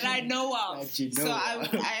 Yeah. That I know of. That you know So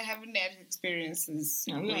of. I haven't had experiences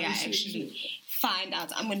I'm where gonna I see actually find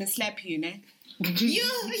out. I'm gonna slap you, ne? you.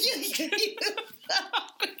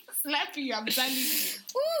 Slap you, I'm telling you.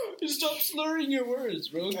 Woo. Stop slurring your words,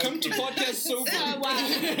 bro. Come to podcast sober.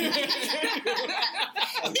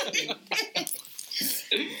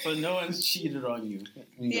 So no one's cheated on you,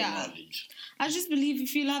 in your Yeah. knowledge. I just believe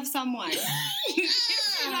if you love someone, if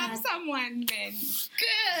you love someone, then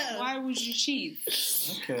Girl. why would you cheat?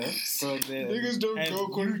 Okay, so then... Niggas don't have go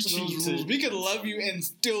according you to those cheated? rules. We can love you and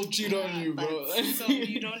still cheat on you, bro. But, so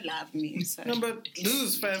you don't love me. So. No, but this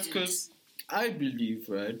is fast because I believe,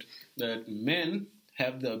 right, that men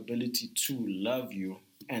have the ability to love you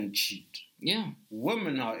and cheat. Yeah,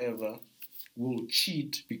 Women, however, will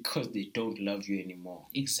cheat because they don't love you anymore.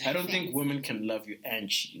 exactly. I don't think women can love you and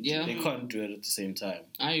cheat. Yeah. They can't do it at the same time.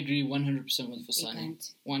 I agree 100% with They Fasani.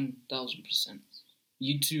 can't. 1000%.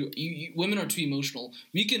 You two, you women are too emotional.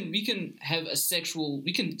 We can have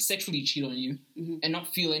we can sexually cheat on you and not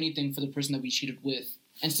feel anything for the person that we cheated with,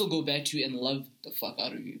 and still go back to you and love the fuck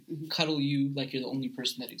out of you, cuddle you like you're the only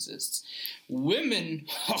person that exists. Women,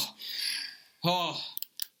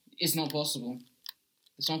 it's not possible.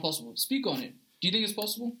 It's not possible. Speak on it. Do you think it's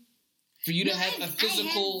possible for you to No, have a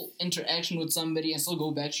physical interaction with somebody and still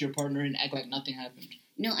go back to your partner and act like nothing happened?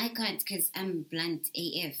 No, I can't because I'm blunt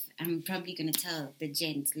AF. I'm probably going to tell the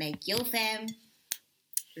gents, like, yo, fam,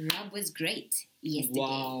 Rob was great yesterday.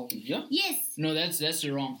 Wow. Yeah. Yes. No, that's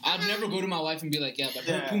wrong. I'd never go to my wife and be like, yeah, but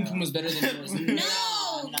her Yeah. poom poom was better than yours.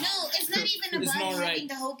 No, it's not even It's about not having right.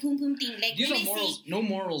 the whole poom poom thing. Like, These when are I morals. say, No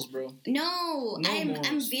morals, bro. no, No I'm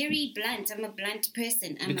morals. very blunt. I'm a blunt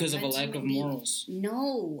person. I'm Because of a blunt lack of human being. morals.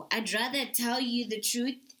 No, I'd rather tell you the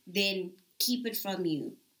truth than keep it from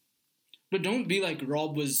you. But don't be like,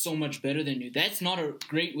 Rob was so much better than you. That's not a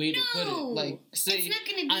great way to put it. No, Like, say, it's not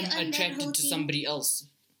gonna be I'm on that whole attracted to thing. somebody else.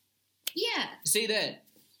 Yeah. Say that.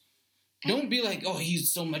 Don't be like, oh,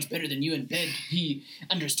 he's so much better than you in bed. He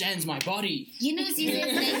understands my body. You know,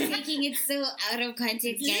 Caesar's like taking it so out of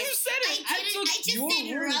context. You guys. said it. I I took just your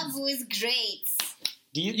said words. Rob was great.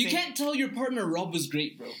 Do you You think... can't tell your partner Rob was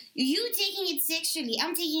great, bro. You taking it sexually.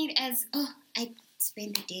 I'm taking it as, oh, I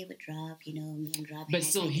spent the day with Rob, you know, me and Rob. But had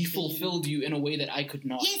still, that he thing. fulfilled you in a way that I could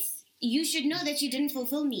not. Yes, you should know that you didn't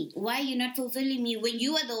fulfill me. Why are you not fulfilling me when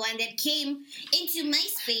you are the one that came into my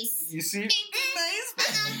space? You see?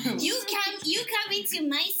 You come into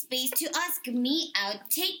my space to ask me out,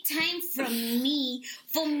 take time from me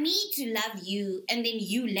for me to love you, and then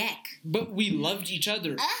you lack. But we loved each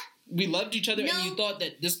other. We loved each other, and No. you thought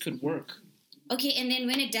that this could work. Okay, and then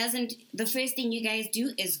when it doesn't, the first thing you guys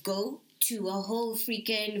do is go to a whole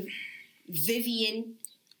freaking Vivian,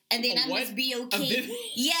 and then A I what? must be A okay. Viv-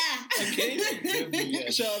 Yeah. Okay.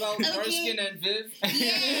 Shout out Okay. Darskin and Viv.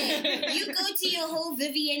 Yeah, you go to your whole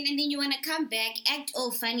Vivian and then you want to come back, act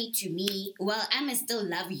all funny to me. Well, I'ma still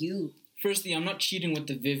love you. Firstly, I'm not cheating with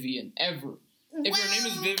the Vivian ever. If her name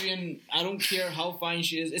is Well- Vivian, I don't care how fine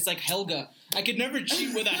she is. It's like Helga. I could never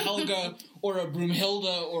cheat with a Helga or a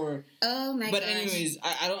Broomhilda or. Oh my But gosh. anyways,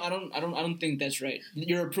 I don't think that's right.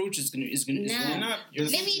 Your approach is Nah. You're wrong. not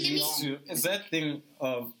Let me- it's that thing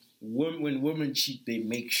of when women cheat, they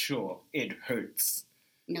make sure it hurts.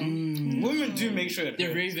 No. Women do make sure it They're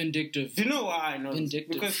hurts. very vindictive. Do you know why I know this?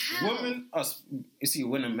 Vindictive. Because How? women are, you see,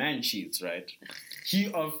 when a man cheats, right, he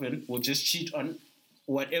often will just cheat on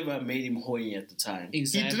whatever made him horny at the time.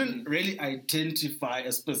 Exactly. He didn't really identify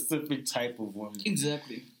a specific type of woman.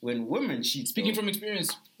 Exactly. When women cheat, Speaking though, from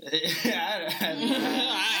experience.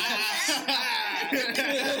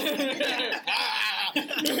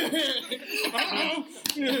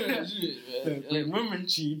 when women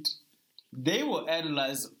cheat, they will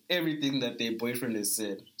analyze everything that their boyfriend has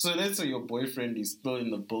said. So let's say your boyfriend is still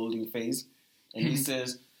in the building phase, and he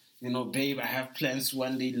says, you know, babe, I have plans to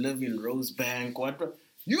one day live in Rosebank. What?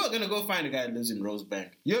 You are going to go find a guy that lives in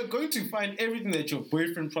Rosebank. You're going to find everything that your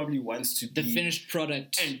boyfriend probably wants to The be. finished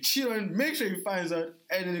product. And cheat on, make sure he finds out,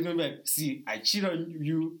 and then you're going to be like, see, I cheat on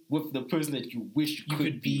you with the person that you wish you You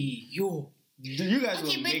could be. Yo. You guys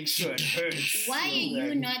Okay, will but make sure it hurts. Why are you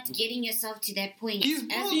Like, not getting yourself to that point? He's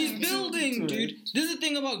He's building, dude. This is the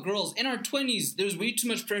thing about girls. In our 20s, there's way too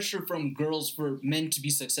much pressure from girls for men to be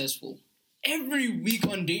successful. Every week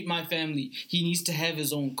on Date My Family, he needs to have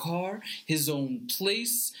his own car, his own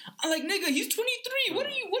place. I'm like, nigga, he's 23. What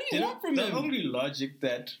do you want from the him? The only logic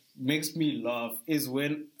that makes me laugh is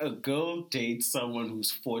when a girl dates someone who's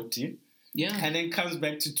 40. Yeah. And then comes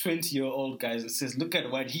back to 20-year-old guys and says, look at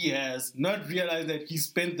what he has, not realize that he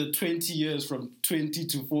spent the 20 years from 20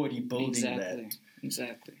 to 40 building that.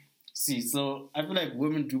 Exactly. See, so I feel like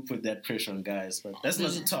women do put that pressure on guys, but that's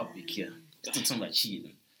not the topic here. It's not talking about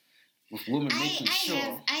cheating. With women making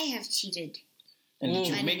sure. I have cheated. And did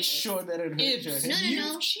you And make sure that it hurt your head? No.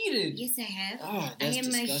 You cheated. Yes, I have. Oh, I that's am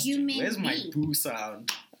disgusting. a human Where's my being. boo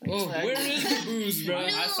sound? Oh, where is the booze, bro? No.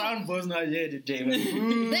 I sound buzz not here today, man.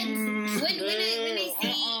 But when I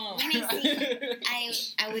say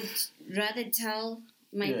I would rather tell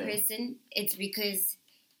my person it's because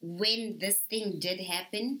when this thing did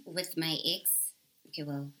happen with my ex,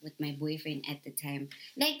 with my boyfriend at the time,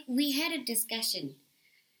 like we had a discussion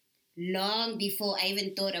long before I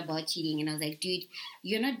even thought about cheating, and I was like, dude,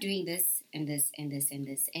 you're not doing this and this and this and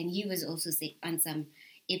this, and he was also saying on some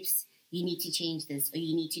ips, you need to change this or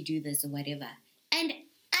you need to do this or whatever, and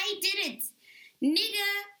I did it, nigga.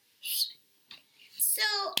 So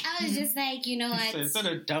I was just like, you know what? So instead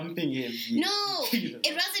of dumping him, No,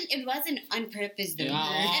 it wasn't on purpose though. It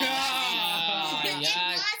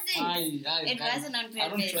wasn't on purpose. I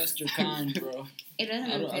don't trust your kind, bro. It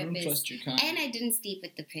wasn't on purpose. I don't trust your kind. And I didn't sleep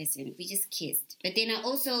with the person. We just kissed. But then I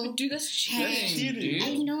also... Dude, that's cheating, dude.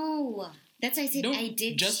 I know. That's why I said Don't I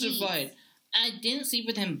did justify cheat. it. I didn't sleep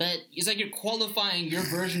with him, but it's like you're qualifying your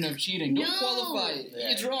version of cheating. Don't qualify it.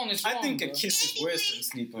 Yeah. It's wrong. It's wrong. I think bro. a kiss is worse than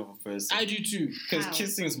sleeping with a person. I do too. Because How?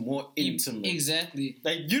 kissing is more intimate. Exactly.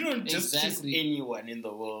 Like, you don't just Exactly. kiss anyone in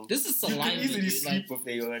the world. This is You saliva. can easily dude. sleep with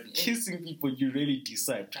anyone. Kissing people, you really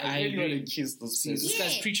decide. I really agree. want to kiss this See, person. this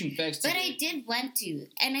guy's preaching facts But today. I did want to.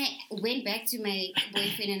 And I went back to my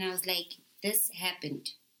boyfriend and I was like, this happened.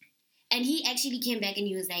 And he actually came back and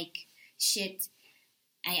he was like, shit,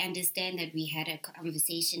 I understand that we had a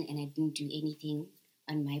conversation and I didn't do anything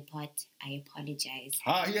on my part. I apologize.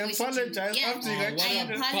 He apologized after you got what I a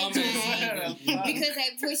apologize because I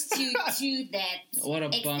pushed you to that What a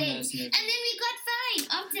extent. bum ass nigga. And then we got fine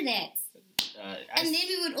after that. And then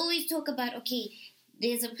we would always talk about, okay,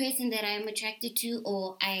 there's a person that I'm attracted to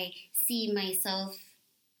or I see myself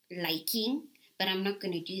liking, but I'm not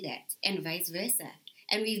going to do that. And vice versa.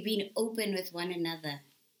 And we've been open with one another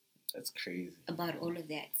That's crazy. about all of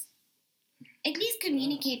that. At least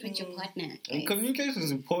communicate with your partner. And guys. communication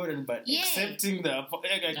is important, but Yeah. accepting the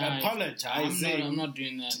apologizing. I'm not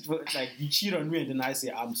doing that. Like, you cheat on me and then I say,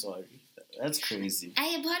 I'm sorry. That's crazy.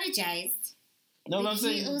 I apologized. No, But I'm he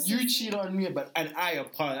saying also you said- cheat on me, and I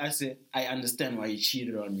apologize. I say, I understand why you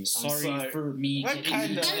cheated on me. I'm Sorry for me What getting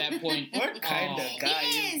kind you of- to that point. What kind Oh, of guy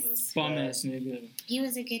Yes. is this? bum ass nigga. He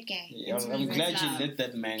was a good guy. Yeah, That's what I'm he was. glad you love. let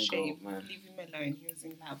that man Shame. go, man. Leave him alone. He was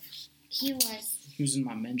in love. He was. He was in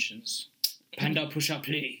my mentions. Panda push up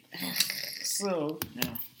play. So,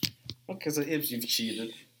 Yeah. okay, so if you've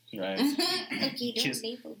cheated, right? Okay, don't Kiss.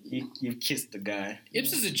 label me. You've kissed the guy.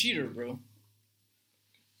 Ips is a cheater, bro.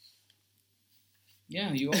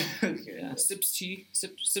 Yeah, you are. Okay. Yeah, sips tea,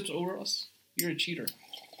 sips over us. You're a cheater.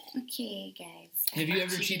 Okay, guys. Have you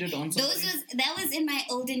ever cheated on somebody? That was in my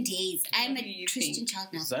olden days. I'm What do a you Christian think? child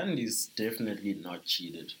now. Zandy's definitely not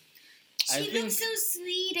cheated. She looks so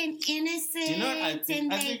sweet and innocent. Do you know what I think?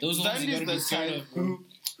 and I like, think Those ones you Zandy's gotta be the scared type of, bro.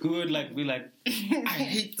 who would like be like, I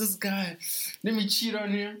hate this guy. Let me cheat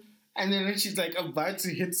on him. And then when she's like about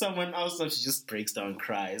to hit someone else, so she just breaks down and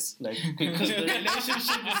cries. Like, because the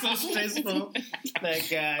relationship is so stressful. Like,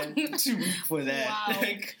 too weak for that. Wow.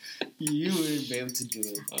 Like, you wouldn't be able to do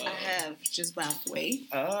it. I have, just halfway.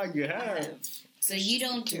 Oh, you I have. have. so you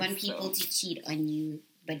don't Think want people so. to cheat on you,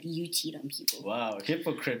 but you cheat on people. Wow,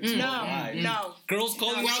 hypocrite. No, Why? no. Girls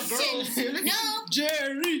calling out girls. No.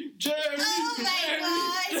 Jerry! Oh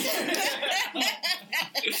my god.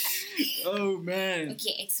 Oh, man.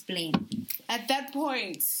 Okay, explain. At that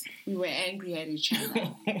point, we were angry at each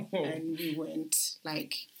other. And we went,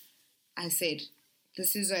 like, I said,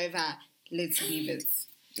 this is over, let's leave it.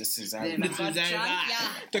 This is how Then I got drunk, yeah.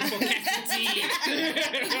 The Caucasity. And then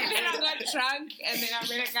I got drunk, and then I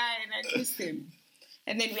met a guy and I kissed him.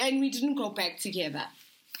 And we didn't go back together.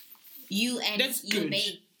 You and That's your good.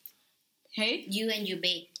 babe. Hey? You and your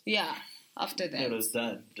babe. Yeah, after that. it was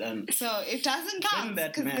done. And So it doesn't count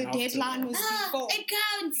that because man the after deadline that. was before. It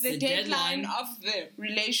counts. The The deadline deadline. of the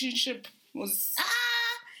relationship was...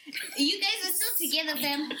 You guys are still together,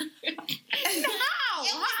 fam. How?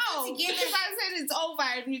 Yeah, we're How? still together. Because I said it's over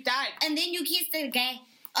and we died. And then you kissed the guy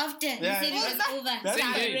after you Yeah, said it was over. that's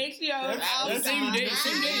Same day. Directly on That's same day, the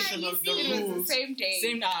same day. definition of the you see, It was rules. the same day.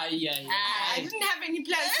 Same. Yeah. I didn't have any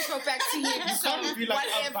plans to go back to him. You So can't be like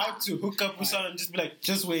whatever. about to hook up with someone and just be like,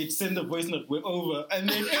 just wait, send the voice note, we're over. And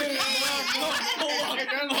then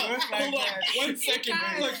Hold on. 1 second.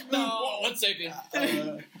 No. 1 second.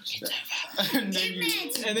 and then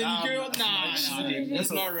you, And then you go, nah, cheating.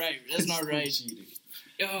 that's not right. That's not right. Cheating.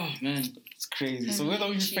 Oh man. It's crazy. So we're the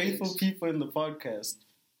only faithful people in the podcast.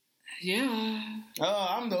 Yeah. Oh,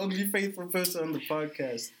 I'm the only faithful person on the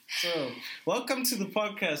podcast. So, welcome to the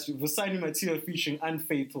podcast with Vasani Mateo featuring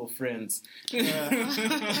unfaithful friends.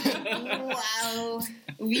 Wow.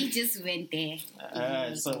 We just went there.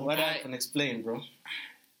 Alright, so what happened? Explain, bro.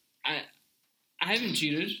 I haven't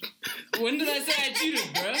cheated. When did I say I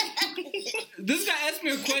cheated, bro? This guy asked me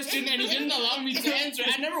a question and he didn't allow me to answer.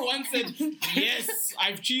 I never once said yes,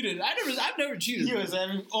 I've cheated. I've never cheated. He was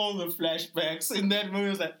having all the flashbacks in that moment. He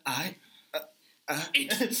was like,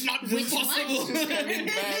 It's not Which possible.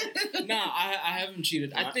 one? Nah, I haven't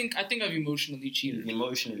cheated. I think I've emotionally cheated.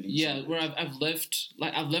 Emotionally. Yeah, where I've left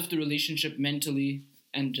the relationship mentally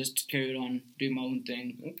and just carried on doing my own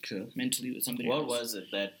thing Okay. mentally with somebody What else. was it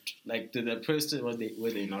that, like, did that person, were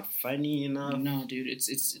they not funny enough? No, dude,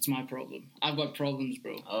 it's my problem. I've got problems,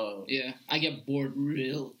 bro. Oh. Yeah, I get bored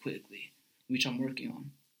real quickly, which I'm working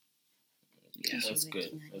on. Yeah, That's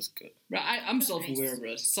good. That's good. bro, I'm self-aware,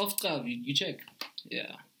 bro. Self-love, you check.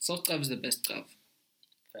 Yeah, self-love is the best love.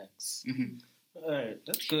 Facts. Mhm. Alright,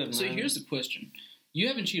 that's good, man. So here's the question: you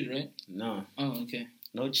haven't cheated, right? No. Oh, okay.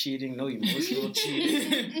 No cheating, no emotional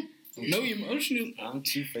cheating. No emotional. I'm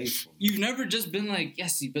too faithful. You've never just been like,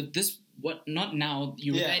 yes, but this, what, not now,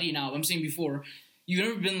 you're Yeah. ready now. I'm saying before, you've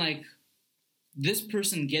never been like, this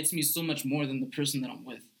person gets me so much more than the person that I'm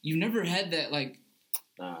with. You've never had that, like,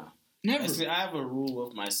 Nah. never. See, I have a rule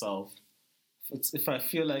of myself. If I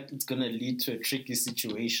feel like it's gonna lead to a tricky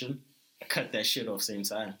situation, I cut that shit off same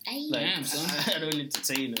time. Aye. Like, Damn, son. I don't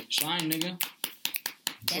entertain it. Shine, nigga.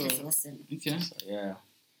 That is awesome. Okay. Yeah.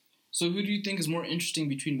 So who do you think is more interesting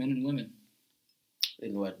between men and women?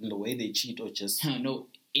 In what? In the way they cheat or just... No,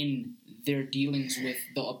 in their dealings with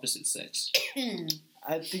the opposite sex.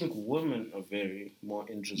 I think women are very more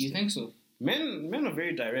interesting. You think so? Men are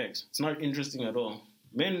very direct. It's not interesting at all.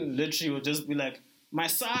 Men literally will just be like, my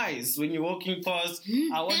size, when you're walking past,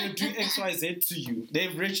 I want to do X, Y, Z to you.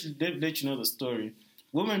 They've let you know the story.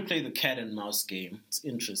 Women play the cat and mouse game. It's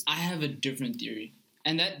interesting. I have a different theory.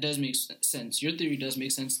 And that does make sense. Your theory does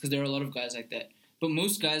make sense because there are a lot of guys like that. But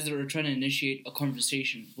most guys that are trying to initiate a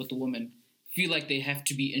conversation with the woman feel like they have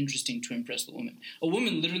to be interesting to impress the woman. A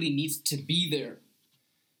woman literally needs to be there.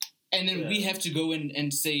 And then we have to go in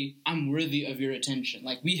and say, I'm worthy of your attention.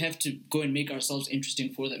 Like, we have to go and make ourselves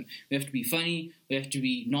interesting for them. We have to be funny. We have to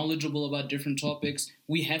be knowledgeable about different topics.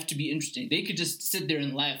 We have to be interesting. They could just sit there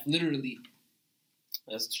and laugh, literally.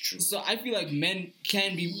 That's true. So I feel like men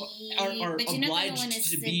can be are But you're not gonna wanna obliged to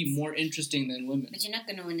sit- be more interesting than women. But you're not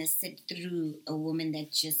going to want to sit through a woman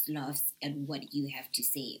that just laughs at what you have to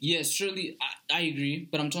say. Yes, surely I agree,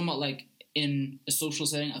 but I'm talking about like in a social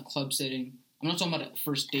setting, a club setting. I'm not talking about a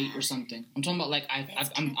first date or something. I'm talking about like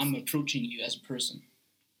I'm approaching you as a person.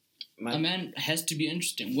 A man has to be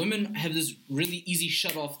interesting. Women have this really easy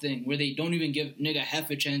shut-off thing where they don't even give nigga half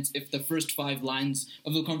a chance if the first 5 lines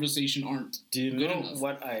of the conversation aren't Do you good know enough.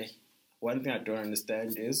 one thing I don't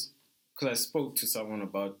understand is, because I spoke to someone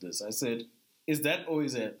about this, I said, is that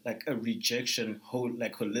always a rejection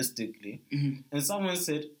holistically? Mhm. And someone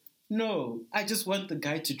said, no, I just want the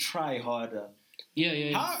guy to try harder.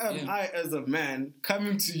 Yeah. How am yeah. I, as a man,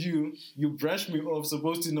 coming to you, you brush me off,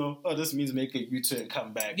 supposed to know, oh, this means make a U-turn and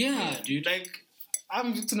come back. Yeah, dude. Like,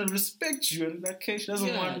 I'm just going to respect you, and like, okay, she doesn't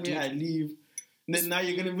Yeah, want me, dude. I leave. And then now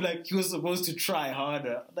you're going to be like, you were supposed to try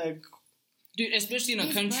harder. Like, Dude, especially in a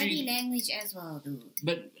There's country... body language as well, dude.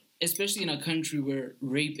 But especially in a country where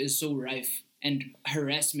rape is so rife and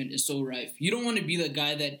harassment is so rife, you don't want to be the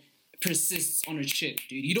guy that persists on a chick,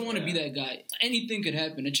 dude. You don't want to be that guy. Anything could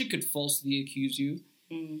happen. A chick could falsely accuse you,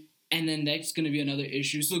 and then that's going to be another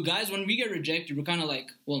issue. So guys, when we get rejected, we're kind of like,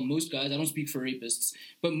 well, most guys, I don't speak for rapists,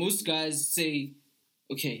 but most guys say,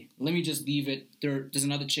 okay, let me just leave it. There's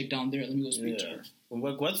another chick down there. Let me go speak to her.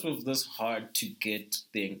 What's with this hard to get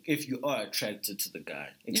thing if you are attracted to the guy?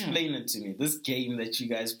 Explain it to me. This game that you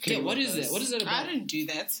guys play. Yeah, what with is us. that? What is that about? I didn't do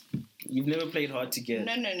that. You've never played hard to get?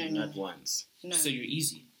 No. Not once. No. So you're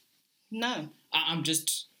easy. No. I'm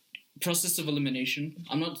just process of elimination.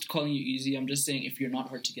 I'm not calling you easy. I'm just saying if you're not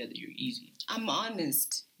hard to get, you're easy. I'm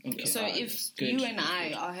honest. Okay. So if Good. you and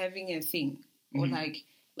I are having a thing, or like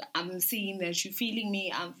I'm seeing that you're feeling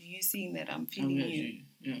me, you seeing that I'm feeling you.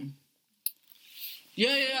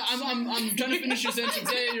 Yeah. I'm trying to finish your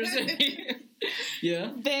sentence. Yeah, you're saying.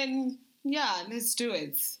 Yeah. Then yeah, let's do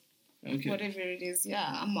it. Okay. Whatever it is, yeah,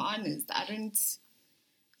 I'm honest. I don't.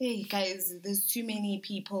 Hey guys, there's too many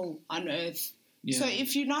people on earth. Yeah. So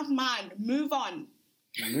if you're not mine, move on.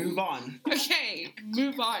 Move on. Okay,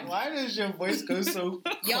 move on. Why does your voice go so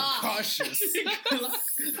cautious?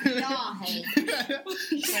 Yeah, hey.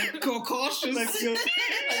 Cautious? Like you're,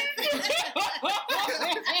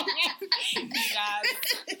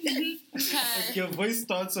 like your voice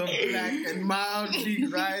starts off black and mildly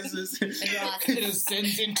rises. It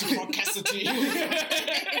ascends into Caucasity.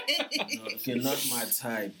 No, if you're not my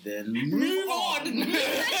type, then move on. Move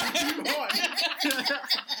on.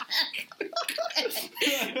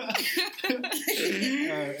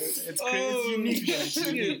 It's crazy. It's unique. It's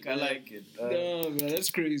unique. I like it. No, man, that's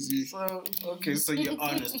crazy. So you're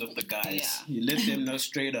honest with the guys. Yeah. You let them know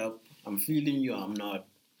straight up. I'm feeling you. I'm not.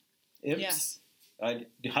 Ips,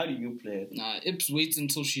 how do you play it? Nah, Ips waits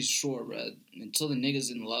until she's sure, bruh. Until the nigga's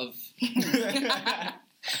in love.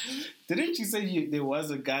 Didn't you say there was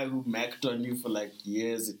a guy who macked on you for like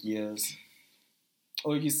years and years?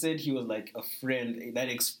 Or you said he was like a friend that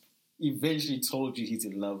eventually told you he's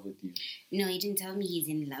in love with you? No, he didn't tell me he's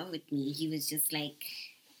in love with me. He was just like,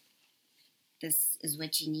 this is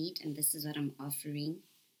what you need and this is what I'm offering.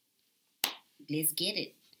 Let's get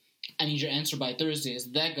it. I need your answer by Thursday. Is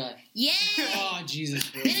that guy? Yeah! Oh, Jesus,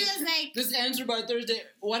 bro. Then it was like... This answer by Thursday,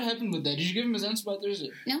 what happened with that? Did you give him his answer by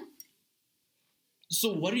Thursday? No.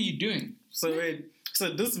 So what are you doing? So wait,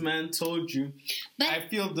 so this man told you, But I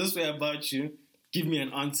feel this way about you. Give me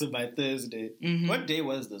an answer by Thursday. Mhm. What day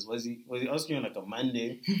was this? Was he asking you on like a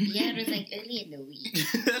Monday? yeah, it was like early in the week.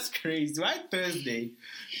 That's crazy. Why Thursday?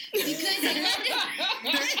 Because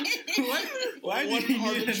he wanted... Why One did he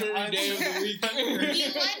need an arbitrary day of the week.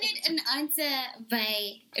 He wanted an answer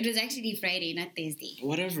by... It was actually Friday, not Thursday.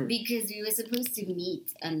 Whatever. Because we were supposed to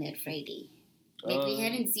meet on that Friday. But we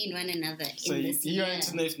hadn't seen one another So in this you year. want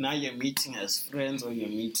to know if now you're meeting as friends or you're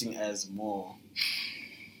meeting as more.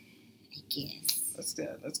 I guess.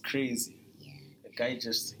 That's crazy. Yeah. The guy he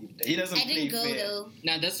doesn't I play didn't go fair. though.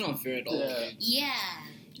 Nah, that's not fair at all. Yeah. Yeah.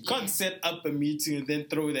 You can't set up a meeting and then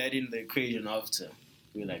throw that in the equation after.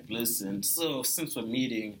 You're like, listen, so since we're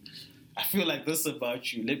meeting, I feel like this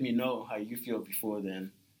about you. Let me know how you feel before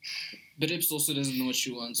then. But Ips also doesn't know what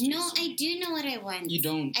she wants. No, so. I do know what I want. You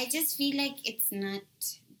don't. I just feel like it's not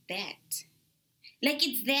that. Like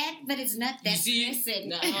it's that, but it's not that person.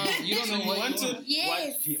 Nah, you don't So know you what wanted you want. Yes.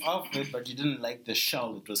 what he offered, but you didn't like the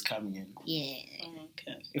shell that was coming in. Yeah.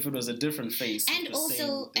 Okay. If it was a different face. And the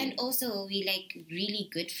same thing. also we like really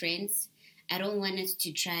good friends. I don't want us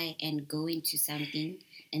to try and go into something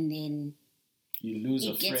and then you lose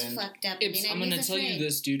a it gets friend. fucked up. Ips, and then I'm I gonna lose a tell you friend.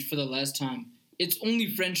 this, dude, for the last time. It's only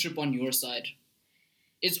friendship on your side.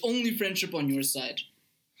 It's only friendship on your side.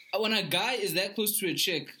 When a guy is that close to a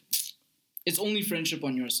chick, it's only friendship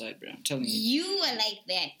on your side, bro. I'm telling you. You are like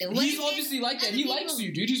that. Though. What He's if obviously there's like that. other He people? likes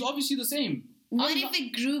you, dude. He's obviously the same. What I'm if not-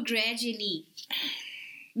 it grew gradually?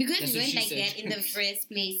 Because That's we what weren't she like said. that in the first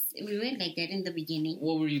place. We weren't like that in the beginning.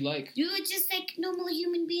 What were you like? We were just like normal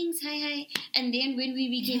human beings, hi. And then when we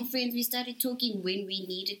became friends, we started talking when we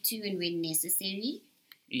needed to and when necessary.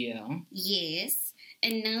 Yeah. Yes.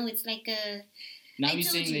 And now it's like a... Now I he's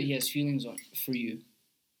told saying that you. he has feelings for you,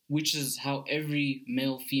 which is how every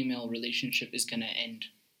male-female relationship is gonna end.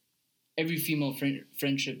 Every female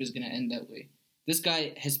friendship is gonna end that way. This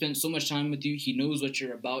guy has spent so much time with you. He knows what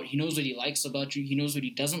you're about. He knows what he likes about you. He knows what he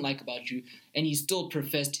doesn't like about you. And he still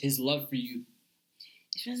professed his love for you.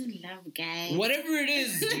 It wasn't love, guys. Whatever it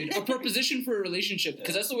is, dude. A proposition for a relationship.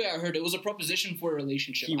 Because that's the way I heard it. It was a proposition for a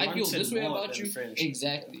relationship. He I feel wanted this way more about than you. friendship.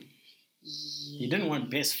 Exactly. He didn't want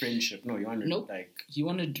best friendship. No, he wanted Nope. like He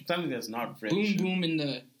wanted something that's not boom friendship. boom in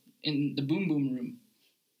the boom boom room.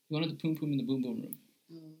 He wanted the boom boom in the boom boom room.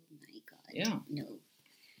 Oh my god. Yeah. No.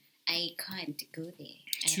 I can't go there.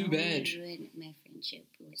 I Too don't bad. wanna ruin my friendship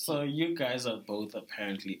with So you guys are both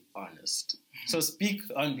apparently honest. So speak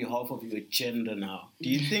on behalf of your gender now. Do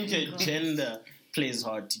you think your gender plays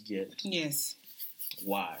hard to get? Yes.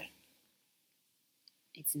 Why?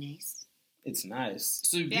 It's nice. It's nice.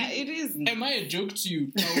 So Yeah, it is. am I a joke to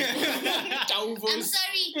you? Tau I'm voice.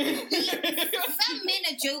 sorry. Some men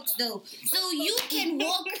are jokes though. So you can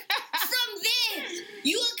walk from there.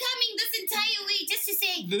 You are coming this entire way just to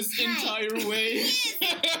say This hi. entire way. Yes,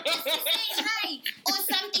 just to say hi or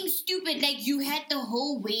something stupid stupid. Like, you had the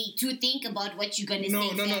whole way to think about what you're gonna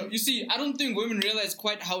say. No. You see, I don't think women realize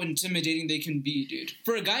quite how intimidating they can be, dude.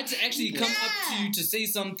 For a guy to actually come up to you to say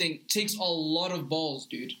something takes a lot of balls,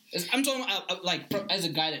 dude. I'm talking about, as a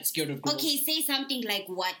guy that's scared of girls. Okay, say something like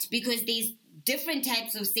what? Because there's different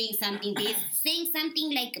types of saying something. There's saying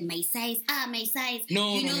something like my size.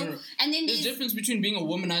 No. And then there's a difference between being a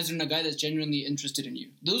womanizer and a guy that's genuinely interested in you.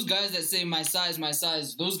 Those guys that say my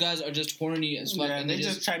size, those guys are just horny as fuck. Yeah, and they're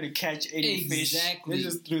just trying to catch any fish. Exactly. They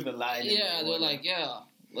just threw the line. Yeah, they're like,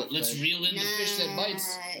 let's reel in the fish that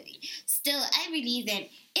bites. Still, I believe that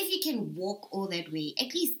if you can walk all that way,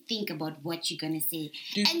 at least think about what you're going to say.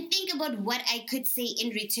 Dude. And think about what I could say in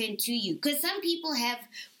return to you. Because some people have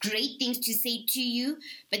great things to say to you,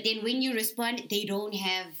 but then when you respond, they don't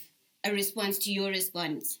have a response to your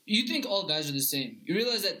response. You think all guys are the same. You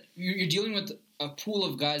realize that you're dealing with a pool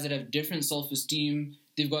of guys that have different self-esteem.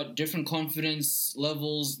 They've got different confidence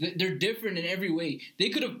levels. They're different in every way. They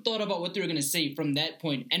could have thought about what they were going to say from that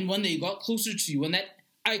point. And when they got closer to you, when that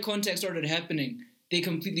eye contact started happening, they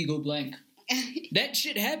completely go blank. That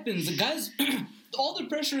shit happens. The guys, all the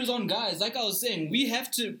pressure is on guys. Like I was saying, we have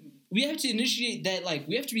to initiate that. Like,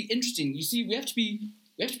 we have to be interesting. You see, we have to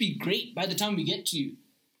be great by the time we get to you.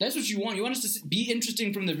 That's what you want. You want us to be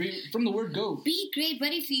interesting from the word go. Be great,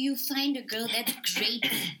 but if you find a girl that's great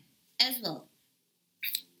as well,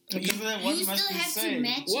 Because then what you must still you have say? to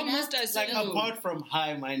match What it up. must I say? Like, apart from,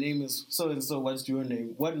 hi, my name is so-and-so, what's your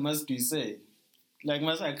name? What must we say? Like,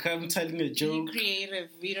 must I come telling a Be joke? creative.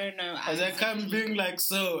 We don't know. As I come being like,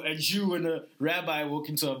 so, a Jew and a rabbi walk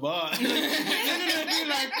into a bar. They're gonna be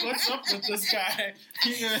like, what's up with this guy?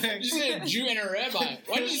 You said Jew and a rabbi.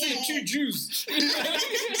 Why did you say two Jews? I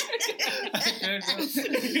don't know.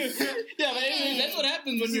 Yeah, but anyway, that's what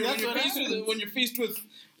happens when you're faced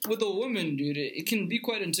with a woman, dude. It can be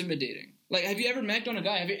quite intimidating. Like, have you ever macked on a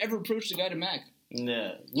guy? Have you ever approached a guy to mack?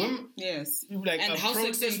 Yeah. Women, Yes. like, And how approach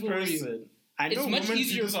this successful were you? person. I know It's much women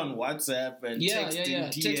easier- do this on WhatsApp and texting,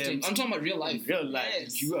 DMs. Texting. I'm talking about real life. In real life,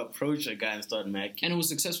 Yes. did you approach a guy and start macking? And it was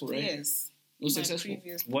successful, right? Yes. It was My successful.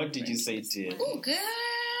 previous What did you say boyfriend. to him? Oh, girl.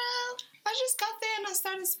 I just got there and I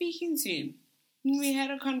started speaking to him. We had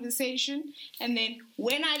a conversation, and then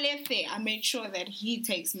when I left there, I made sure that he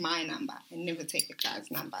takes my number and never take a guy's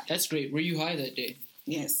number. That's great. Were you high that day?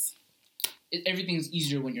 Yes. Everything's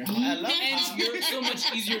easier when you're I high. love And how, you're so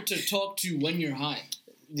much easier to talk to when you're high.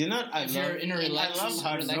 you know, I If you're love, in a relaxed- I love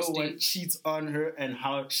how no relaxed one state. cheats on her and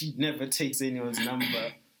how she never takes anyone's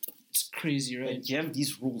number. It's crazy, right? Like, you have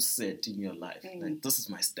these rules set in your life. Mm. Like, this is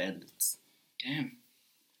my standards. Damn.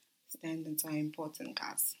 Standards are important,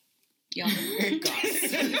 guys. Yeah.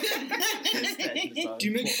 Do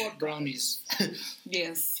you make pot brownies?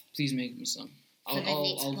 Yes. Please make me some. For the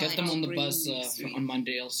next I'll get them pod. on the bus Brownies. on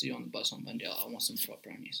Monday. I'll see you on the bus on Monday. I want some pot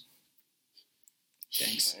brownies.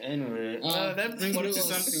 Thanks. Anyway, that brings what me to else?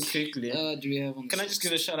 something quickly. Do we have on? Can I just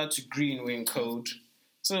give a shout out to Green Wing Code?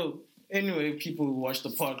 So, anyway, people who watch the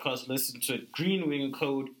podcast, listen to it. Green Wing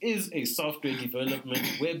Code is a software development,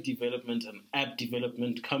 web development, and app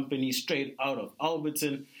development company straight out of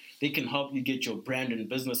Alberton. They can help you get your brand and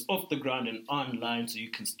business off the ground and online so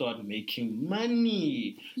you can start making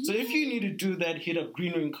money. So if you need to do that, hit up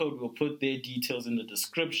Green Wing Code. We'll put their details in the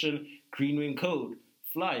description. Green Wing Code,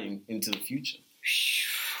 flying into the future.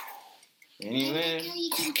 Anyway,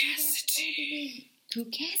 Caucasity.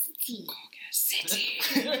 Caucasity.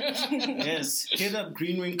 yes, hit up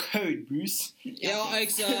Green Wing Code, Bruce.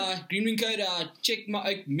 Yeah, Green Wing Code. Check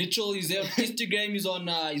my Mitchell. He's there on Instagram. He's on.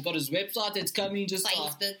 He's got his website that's coming. Just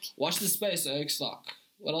Facebook. watch the space.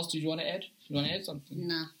 What else did you want to add? You want to add something?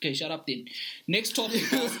 No. Okay, shut up then. Next topic.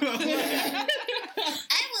 I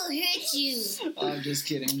will hurt you. I'm just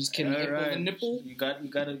kidding. All right. Nipple. You got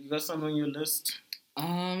something on your list?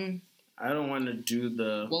 Well, I don't want to do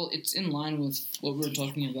the it's in line with what we were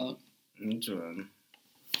talking about. which one?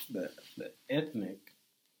 The ethnic.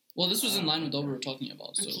 Well, this was in line with what we were talking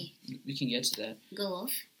about, so Okay. we can get to that. Go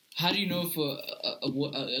off. How do you know if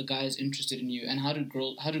a guy is interested in you, and how do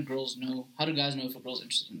guys know if a girl's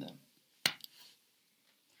interested in them?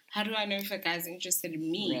 How do I know if a guy's interested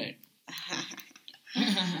in me? Right.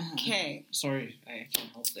 Okay. Sorry, I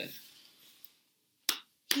can't help that.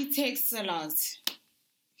 He texts a lot.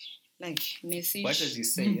 Like, message. What does he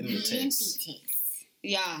say in the Plenty text? text.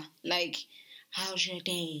 Yeah, like, how's your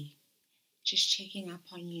day? Just checking up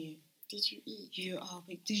on you. Did you eat?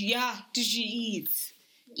 Did you eat?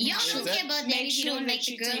 You don't care about that Make if you sure don't that like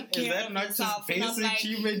the you girl. take Is care that of not just yourself. And I'm basic like,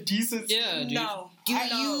 human decency? Yeah, dude. no. Do I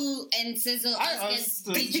know. you and Sizzle I ask us, asked-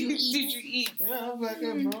 did you eat? Did you eat? Yeah, I'm like,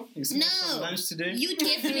 hey, bro, you smashed some No. lunch today? You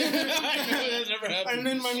definitely. That's never happened. And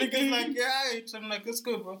then my nigga's like, yeah, I ate. I'm like, it's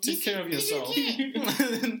good, bro. Take care of yourself.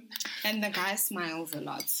 And the guy smiles a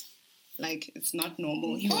lot. Like, it's not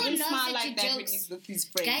normal. He Or wouldn't laugh smile at like your that when jokes. he's with his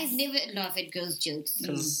friends. Guys never laugh at girls' jokes.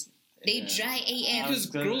 Because They dry AF. was Because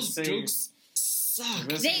gonna girls' say- jokes suck.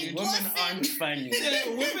 They women awesome. aren't funny. Yeah,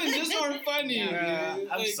 women just aren't funny. Yeah,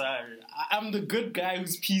 I'm Like, sorry. I'm the good guy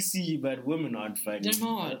who's PC, but women aren't funny. They're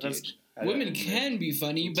not, That's- dude. I Women don't- can be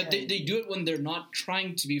funny, but they do it when they're not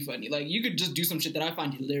trying to be funny. Like, you could just do some shit that I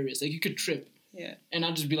find hilarious. Like, you could trip, Yeah. and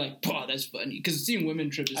I'll just be like, "Wow, that's funny." Because seeing women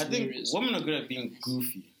trip is I think hilarious. women are good at being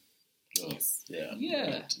goofy. So, Yes. Yeah. Yeah,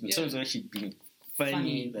 But in yeah. terms of actually being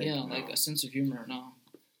funny, like, yeah, no. like a sense of humor. No,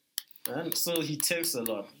 And so he texts a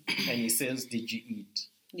lot, and he says, "Did you eat?"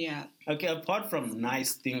 Yeah. Okay, apart from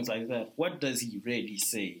nice things like that, what does he really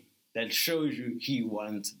say that shows you he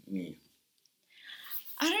wants me?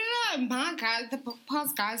 I don't know. My guys, the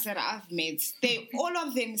past guys that I've met, all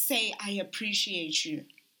of them say, I appreciate you.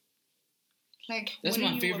 Like, that's what are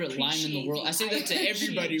my you favorite line in the world. I say that to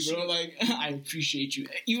everybody, bro. Like, I appreciate you.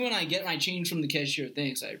 Even when I get my change from the cashier,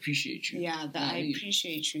 thanks. I appreciate you. Yeah, the Nah, I you-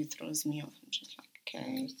 appreciate you throws me off. I'm just like,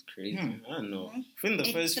 okay. It's crazy. Hmm. I don't know. Within the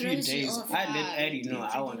It first few throws you days, off. I let Eddie know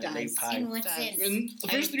It I want to really lay does. pie. In what Does. sense? In the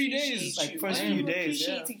first 3 days, like, first I few am days,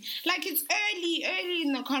 yeah. appreciating. Like, it's early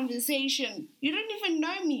in the conversation. You don't even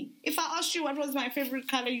know me. If I asked you what was my favorite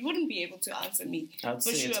color, you wouldn't be able to answer me. I'd But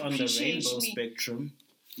say you it's on the appreciate rainbow me. spectrum.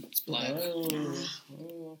 it's black.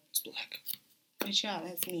 Oh, It's black. But yeah,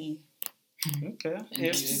 that's me. okay.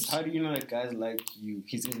 How do you know that guys like you?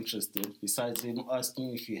 He's interested. Besides him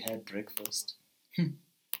asking if you had breakfast, I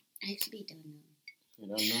actually don't know. you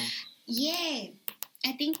don't know. Yeah,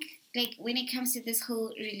 I think like when it comes to this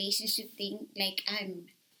whole relationship thing, like I'm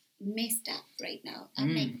messed up right now.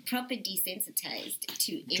 I'm like proper desensitized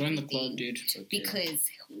to everything. Join the club, dude. Because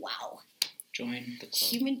wow, Join the club.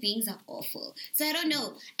 human beings are awful. So I don't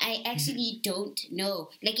know. I actually don't know.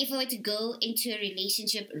 Like if I were to go into a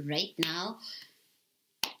relationship right now,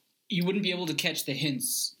 You wouldn't be able to catch the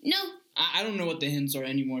hints. no. I don't know what the hints are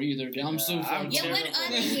anymore either. Dude. I'm so far. I'm Yeah, gone. what are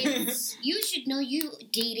the hints? You should know. You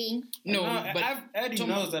dating. No, but Eddie Tom-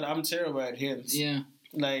 knows that I'm terrible at hints. yeah.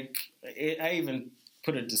 Like, I even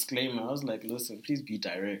put a disclaimer. I was like, listen, please be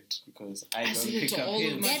direct because I I don't said it pick to up all of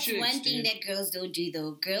hints. my That's chicks, one thing dude. that girls don't do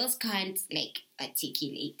though. Girls can't like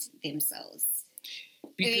articulate themselves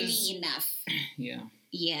Because early enough. yeah,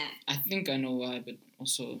 Yeah. I think I know why, but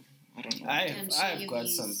also I don't know. I'm sure I've your got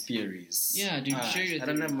views. some theories. Yeah, dude, share your I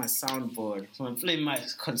don't theories. have my soundboard, so I'm playing my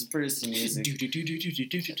conspiracy music. Okay,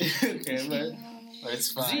 but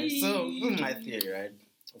it's fine. So, this is my theory, right,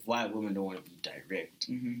 of why women don't want to be direct,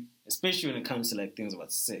 Mhm. especially when it comes to like things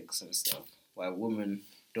about sex and stuff. Why women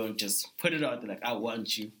don't just put it out there like, "I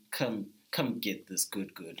want you, come get this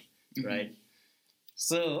good," right?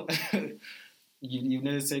 So, you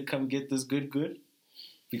never say, "Come get this good,"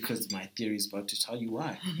 because my theory is about to tell you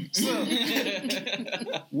why. So,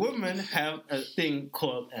 women have a thing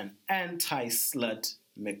called an anti-slut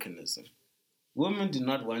mechanism. Women do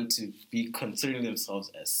not want to be considering themselves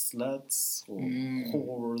as sluts or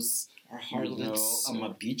whores Or or harlots.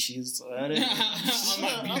 amabiches, whatever.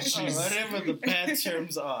 Amabiches. Whatever the bad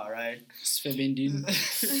terms are, right? Svevendin.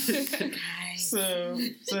 So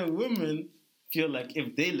women feel like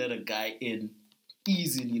if they let a guy in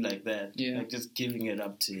easily like that, Yeah. like just giving it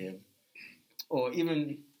up to him, or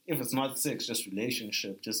even if it's not sex, just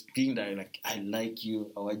relationship, just being there, like, I like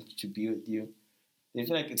you, I want to be with you. They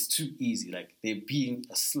feel like it's too easy, like they're being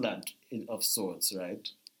a slut of sorts, right?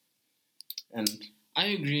 And I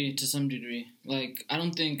agree to some degree. Like, I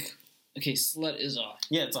don't think. Okay, slut is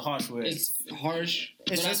yeah, it's a harsh word. it's harsh.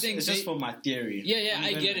 But I think it's just for my theory. Yeah, I'm I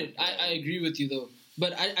gonna- get it. I agree with you though.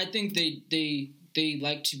 But I think they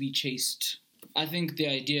like to be chased. I think the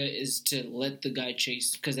idea is to let the guy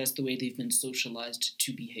chase because that's the way they've been socialized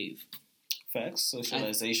to behave. Facts.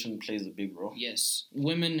 Socialization plays a big role. Yes,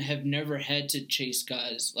 women have never had to chase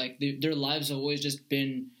guys. Like their lives have always just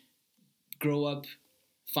been grow up,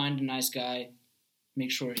 find a nice guy,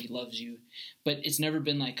 make sure he loves you. But it's never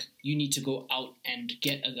been like you need to go out and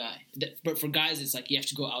get a guy. But for guys, it's like you have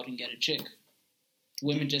to go out and get a chick.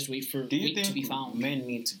 Women just wait Do you to be think found. men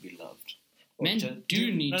need to be loved? Or Men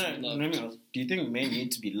do need to be no, loved. let me ask. Do you think men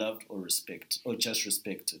need to be loved or just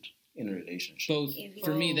respected in a relationship? Both.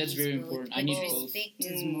 For me, that's very Both, important. I but need both. respect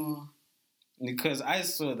is more. Because I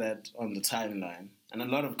saw that on the timeline, and a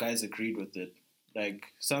lot of guys agreed with it. Like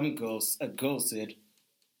a girl said,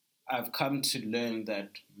 I've come to learn that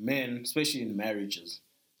men, especially in marriages,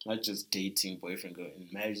 not just dating, boyfriend, girl, in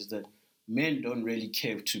marriages, that men don't really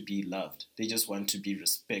care to be loved. They just want to be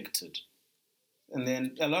respected. And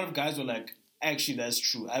then a lot of guys were like, actually, that's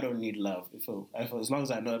true. I don't need love. As long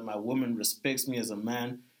as I know that my woman respects me as a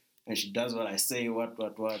man and she does what I say, what.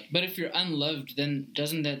 But if you're unloved, then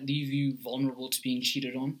doesn't that leave you vulnerable to being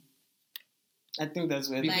cheated on? I think that's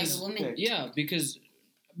where... By the woman. Yeah, because...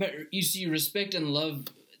 But you see, respect and love,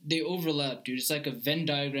 they overlap, dude. It's like a Venn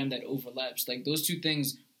diagram that overlaps. Like, those two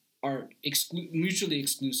things are mutually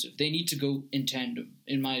exclusive. They need to go in tandem,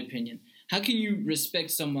 in my opinion. How can you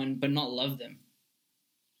respect someone but not love them?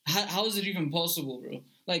 How is it even possible, bro?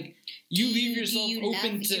 Like, you leave yourself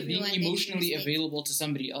open to being emotionally available to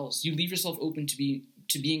somebody else. You leave yourself open to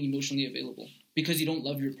being emotionally available because you don't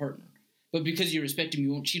love your partner. But because you respect him,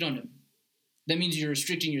 you won't cheat on him. That means you're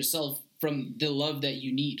restricting yourself from the love that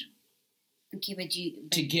you need. Okay,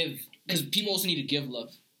 to give, because people also need to give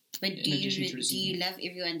love. But do you love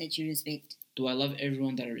everyone that you respect? Do I love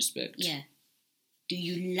everyone that I respect? Yeah. Do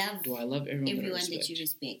I love everyone that you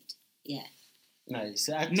respect? Yeah. Nice.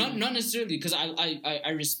 Not necessarily, because I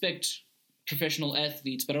respect professional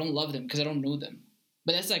athletes, but I don't love them because I don't know them.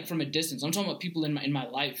 But that's like from a distance. I'm talking about people in my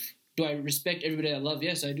life. Do I respect everybody I love?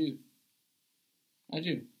 Yes, I do. I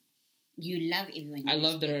do. You love everyone. I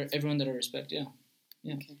love everyone that I respect. Yeah.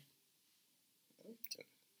 Okay.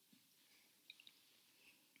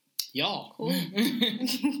 Y'all. Cool.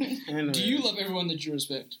 Do you love everyone that you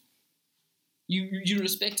respect? You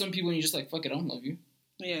respect some people and you're just like, fuck it, I don't love you.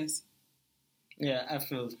 Yes. Yeah, I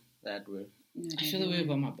feel that way. I feel the way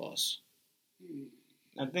about my boss.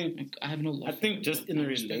 I think I have no love. I think just in a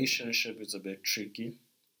relationship it's a bit tricky.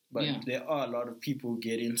 But there are a lot of people who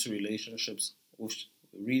get into relationships with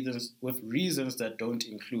reasons that don't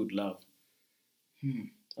include love.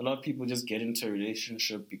 A lot of people just get into a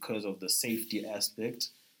relationship because of the safety aspect.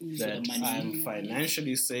 That I'm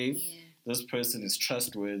financially safe, this person is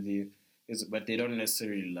trustworthy, but they don't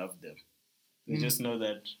necessarily love them. They just know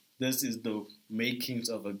that this is the makings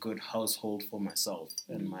of a good household for myself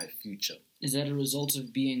and my future. Is that a result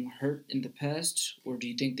of being hurt in the past, or do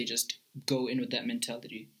you think they just go in with that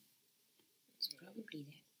mentality? It's probably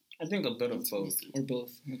that. I think a bit of both. Or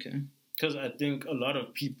both, okay. Because I think a lot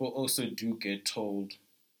of people also do get told,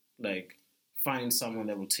 like, find someone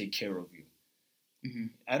that will take care of you. Mm-hmm.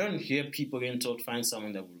 I don't hear people getting told, find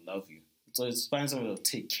someone that will love you. So it's find someone that will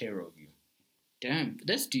take care of you. Damn,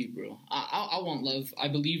 that's deep, bro. I want love. I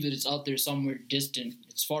believe that it's out there somewhere distant.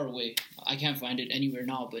 It's far away. I can't find it anywhere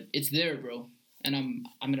now, but it's there, bro. And I'm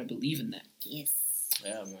gonna believe in that. Yes.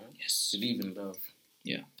 Yeah, man. Yes. Believe in love.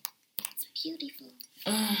 Yeah. It's beautiful.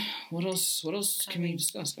 What else can we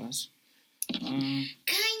discuss, guys?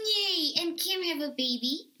 Kanye and Kim have a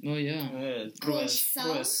baby. Oh, yeah. Through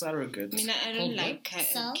a surrogate. I mean, I don't like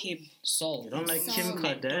Kim. Saul. You don't like Saul. Kim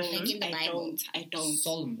Kardashian? Like in the Bible. I don't.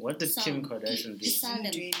 Solemn. What did Kim Kardashian do? She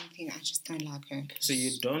didn't do anything. I just don't like her. So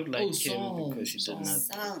you don't like Kim Saul. because she did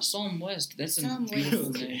not... Psalm West. That's a Psalm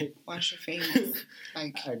beautiful West. name. Why is she famous?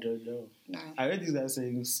 Like, I don't know. no. I heard these guys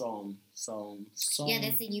saying Psalm. Yeah,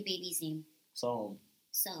 that's the new baby's name. Psalm.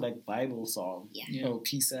 So. Like Bible Psalm. Yeah. Oh,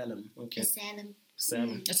 P-Salem. Okay. Salem.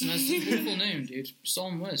 Salem. That's a nice, beautiful name, dude.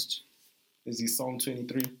 Psalm West. Is he Psalm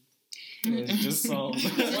 23? It's just Psalm.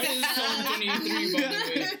 What is Psalm 23, by the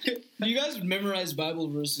way? Do you guys memorize Bible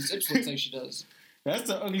verses? It looks like she does. That's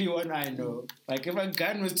the only one I know. Like, if a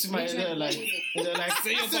gun was to my head, like,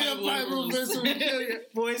 say a Bible verse.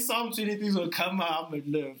 Boy, Psalm 23 will come out, I'm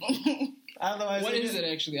in love. Otherwise, what is it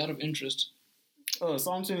actually, out of interest? Oh,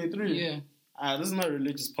 Psalm 23? Yeah. This is not a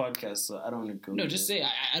religious podcast, so I don't want to go. No, just say,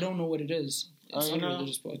 I don't know what it is. It's not a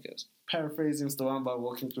religious podcast. Paraphrasing, it's the one about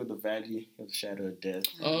walking through the valley of the shadow of death.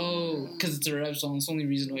 Oh, because it's a rap song. It's the only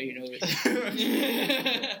reason why you know it.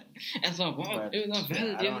 That's not it was not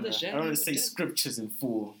valid. I don't want to say scriptures in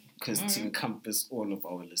full because to encompass all of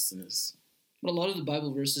our listeners. But a lot of the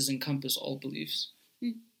Bible verses encompass all beliefs.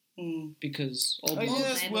 Because all beliefs.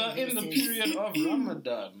 Yes, we're in the period of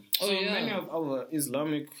Ramadan. So many of our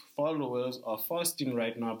Islamic followers are fasting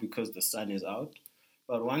right now because the sun is out.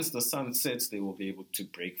 But once the sun sets, they will be able to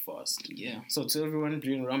break fast. Yeah. So to everyone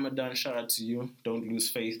during Ramadan, shout out to you. Don't lose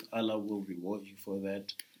faith. Allah will reward you for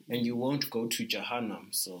that. And you won't go to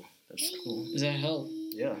Jahannam. So that's cool. Is that hell?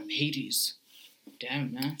 Yeah. Hades.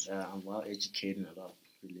 Damn, man. Yeah, I'm well educated in a lot of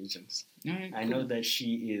religions. Right, I know that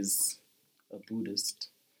she is a Buddhist.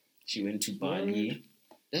 She went to Bali.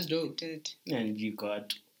 That's dope. And you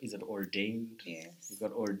got... Is it ordained? Yes. You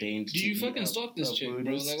got ordained. Did you fucking stalk this chick,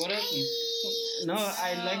 bro? Like, what happened? No,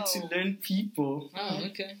 I like to learn people. Oh,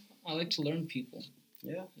 okay. I like to learn people.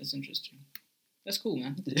 Yeah. That's interesting. That's cool,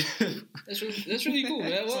 man. That's really cool,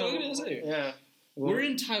 man. What are you gonna say? Yeah. Well, we're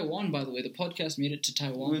in Taiwan, by the way. The podcast made it to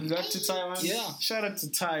Taiwan. We got to Taiwan? Yeah. Shout out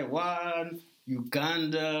to Taiwan,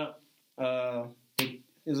 Uganda,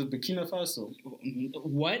 is it Burkina Faso?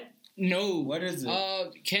 What? No. What is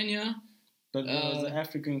it? Kenya. But there was an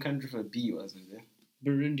African country for B, wasn't there?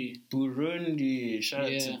 Burundi. Shout out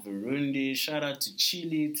to Burundi. Shout out to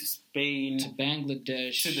Chile, to Spain. To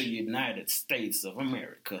Bangladesh. To the United States of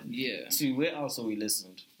America. Yeah. See, where else we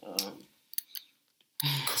listened?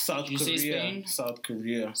 South Korea.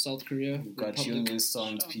 South Korea. We've got Human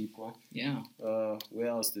Sound people. Yeah. Where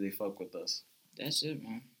else do they fuck with us? That's it,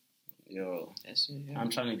 man. Yo. That's it, yeah. I'm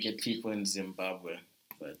trying to get people in Zimbabwe,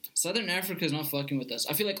 but Southern Africa is not fucking with us.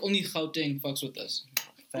 I feel like only Gauteng fucks with us.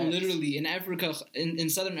 facts. Literally, in Africa, in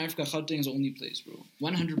Southern Africa, Gauteng is the only place, bro.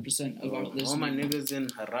 100% of our listeners. All my niggas in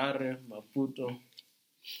Harare, Maputo.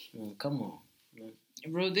 Come on.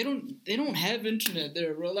 Bro, they don't have internet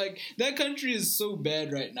there, bro. Like, that country is so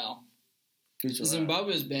bad right now.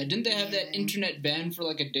 Zimbabwe is bad. Didn't they have that internet ban for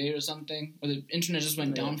like a day or something? Or the internet just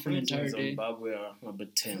went down for an entire day? Zimbabwe are a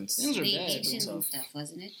bit tense. Things are the bad. elections and stuff,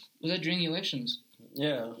 wasn't it? Was that during the elections?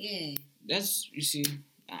 Yeah. Yeah. That's, you see,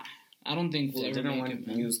 I don't think we'll They ever didn't make want it,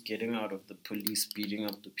 man. news getting out of the police beating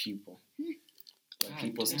up the people. But God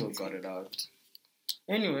people damn. still got it out.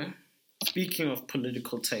 Anyway, speaking of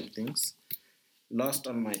political type things, last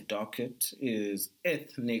on my docket is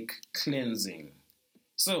ethnic cleansing.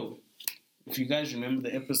 So, if you guys remember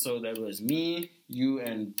the episode that was me, you,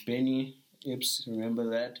 and Benny Ips, remember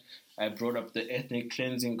that? I brought up the ethnic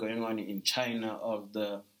cleansing going on in China of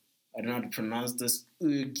the, I don't know how to pronounce this,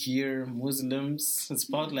 Uyghur Muslims. It's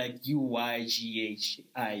spelled like Uyghur.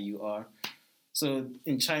 So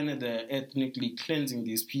in China, they're ethnically cleansing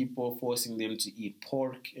these people, forcing them to eat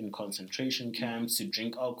pork in concentration camps, to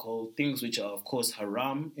drink alcohol, things which are, of course,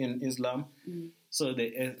 haram in Islam. So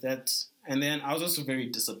that's... And then I was also very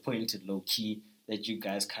disappointed, low-key, that you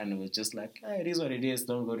guys kind of was just like, it is what it is,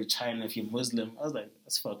 don't go to China if you're Muslim. I was like,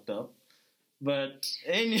 that's fucked up. But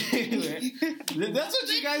anyway, that's what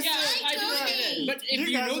you guys said. I do say that. But if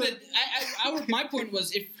you know that, my point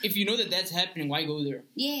was, if you know that that's happening, why go there?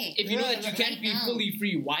 Yeah. If you know that you can't be fully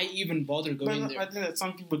free, why even bother going there? I think that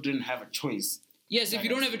some people didn't have a choice. Yes, if you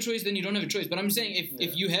don't have a choice, then you don't have a choice. But I'm saying,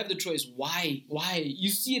 if you have the choice, why? You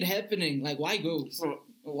see it happening, like, why go? So,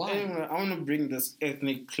 why? Anyway, I want to bring this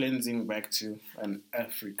ethnic cleansing back to an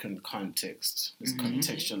African context. Let's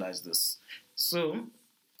contextualize this. So,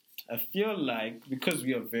 I feel like because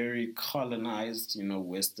we are very colonized,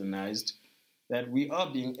 westernized, that we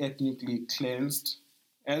are being ethnically cleansed,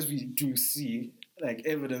 as we do see, like,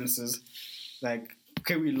 evidences, like,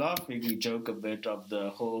 okay, we laugh, we joke a bit of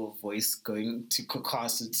the whole voice going to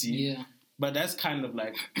Caucasity. Yeah. But that's kind of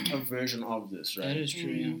like a version of this, right? That is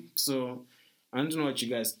true, yeah. So, I don't know what you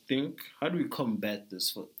guys think. How do we combat this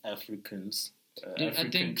for Africans,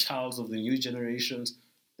 African childs of the new generations,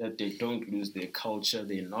 that they don't lose their culture,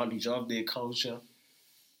 their knowledge of their culture?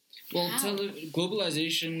 Well,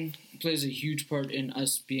 globalization plays a huge part in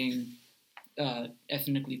us being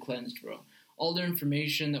ethnically cleansed, bro. All the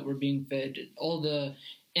information that we're being fed, all the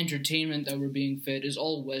entertainment that we're being fed is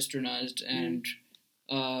all westernized, and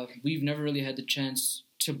we've never really had the chance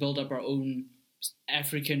to build up our own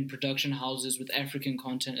African production houses with African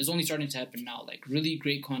content. It's only starting to happen now, like really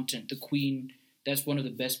great content. The Queen, that's one of the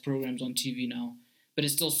best programs on TV now, but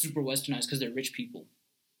it's still super westernized because they're rich people.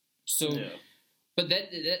 So, but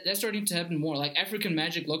that's starting to happen more. Like African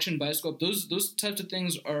Magic, Luxury Bioscope, those types of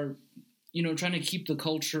things are, trying to keep the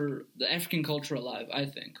culture, the African culture alive, I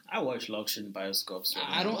think. I watch Luxury Bioscopes.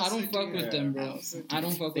 I don't fuck with them, bro. I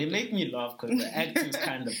don't fuck with them. They make me laugh because the acting's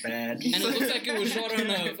kind of bad. And it looks like it was shot on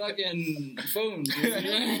a fucking phone.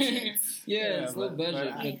 It's low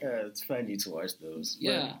budget. It's funny to watch those.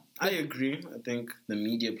 Yeah. But I agree. I think the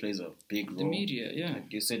media plays a big role. The media, yeah.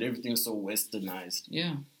 Like you said, everything's so westernized.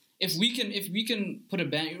 Yeah. If we can put a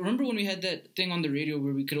ban... Remember when we had that thing on the radio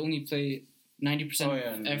where we could only play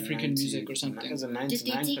 90% African music or something? It was a 99%. Did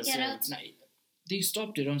they take that out? They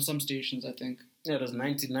stopped it on some stations, I think. Yeah, it was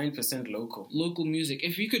 99% local. Local music.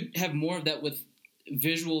 If we could have more of that with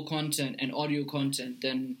visual content and audio content,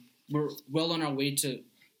 then we're well on our way to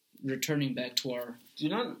returning back to our... Do you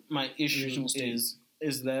know my issue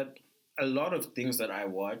is that a lot of things that I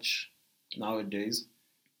watch nowadays,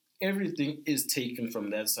 everything is taken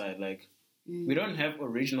from that side. Like, we don't have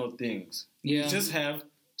original things. Yeah. We just have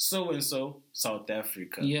so and so South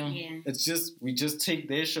Africa. Yeah. It's just we just take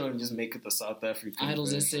their show and just make it the South African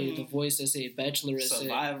Idols version. essay, The Voice essay, Bachelor essay,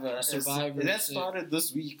 Survivor. That started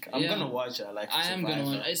this week. I'm gonna watch it. I am gonna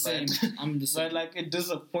watch it. I'm the same. But like, it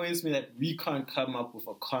disappoints me that we can't come up with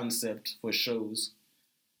a concept for shows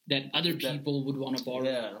that other people would want to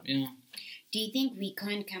borrow. Yeah. Do you think we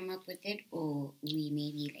can't come up with it, or we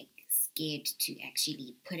maybe like scared to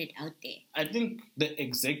actually put it out there? I think the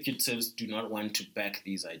executives do not want to back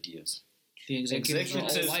these ideas. The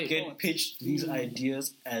executives get pitched these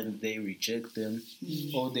ideas and they reject them,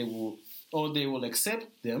 or they will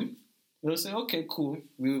accept them. They'll say, okay, cool,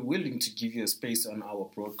 we're willing to give you a space on our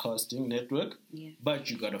broadcasting network, but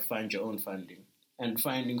you got to find your own funding. And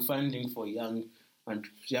finding funding for young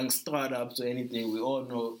startups or anything, we all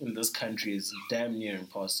know in this country is damn near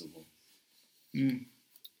impossible.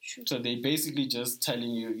 Sure. So they basically just telling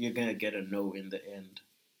you you're gonna get a no in the end.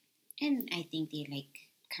 And I think they're like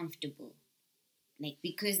comfortable, like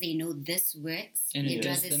because they know this works, and they'd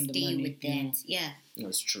rather stay with that. Yeah,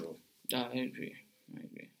 that's true. I agree.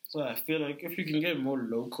 So I feel like if you can get more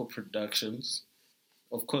local productions,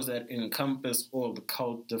 of course, that encompass all the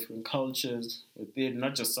different cultures within,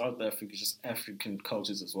 not just South Africa, just African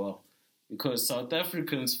cultures as well. Because South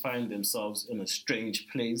Africans find themselves in a strange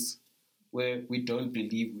place where we don't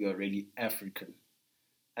believe we are really African.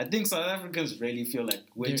 I think South Africans really feel like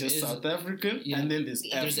we're South African, and then there's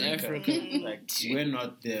Africa. Like, we're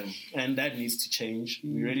not them. And that needs to change.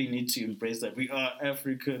 We really need to embrace that we are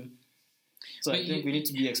African. So I think we need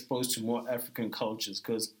to be exposed to more African cultures,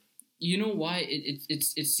 because... You know why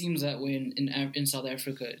it seems that way in South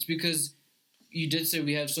Africa? It's because you did say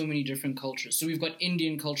we have so many different cultures. So we've got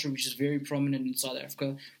Indian culture, which is very prominent in South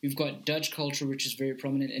Africa. We've got Dutch culture, which is very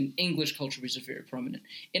prominent, and English culture, which is very prominent.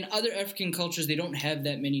 In other African cultures, they don't have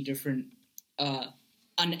that many different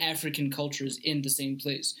un-African cultures in the same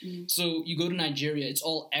place. So you go to Nigeria, it's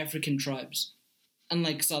all African tribes.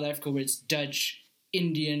 Unlike South Africa, where it's Dutch,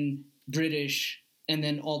 Indian, British, and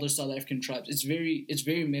then all the South African tribes. It's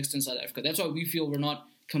very mixed in South Africa. That's why we feel we're not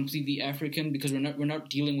completely African, because we're not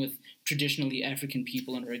dealing with traditionally African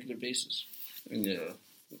people on a regular basis. Yeah,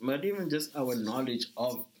 but even just our knowledge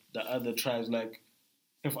of the other tribes, like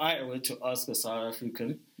if I were to ask a South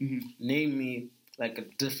African, name me like a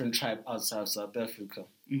different tribe outside of South Africa,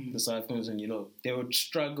 the South Africans, and they would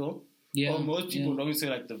struggle. Yeah, or most people don't say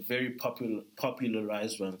like the very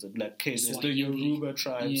popularized ones, like okay, there's the Yoruba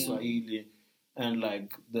tribe, Swahili, and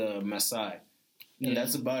like the Maasai, and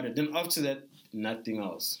that's about it. Then after that, nothing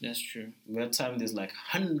else. That's true. By that time, there's like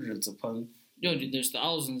hundreds upon. There's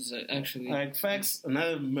thousands actually. Like facts,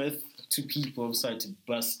 another myth to people, sorry to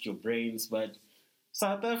bust your brains, but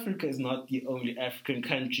South Africa is not the only African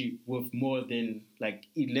country with more than like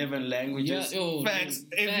 11 languages. Facts.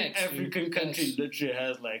 Every African country literally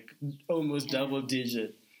has like almost double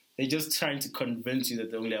digit. They're just trying to convince you that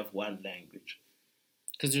they only have one language.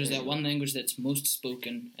 Because there's that one language that's most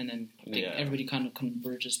spoken, and then everybody kind of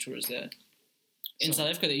converges towards that. In South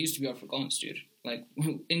Africa, there used to be Afrikaans, dude. Like,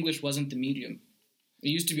 English wasn't the medium. It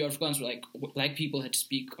used to be Afrikaans where, like, black people had to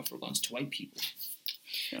speak Afrikaans to white people.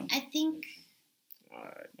 Yeah. I think... All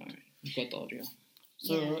right. We've got the audio.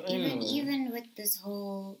 So, even with this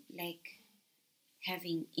whole, like,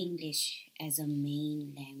 having English as a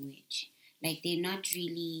main language, like, they're not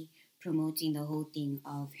really promoting the whole thing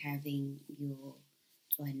of having your...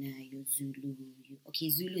 your Zulu.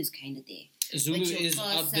 Zulu is kind of there. Zulu is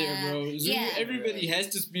up there, bro. Zulu, everybody has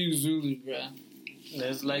to speak Zulu, bro.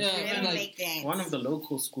 There's like, one of the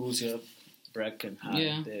local schools here, Bracken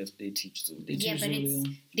High, they teach Zulu. But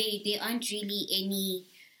they aren't really any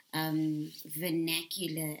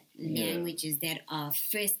vernacular languages that are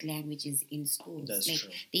first languages in schools. That's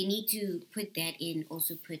true. They need to put that in,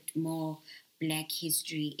 also put more Black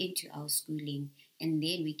history into our schooling, and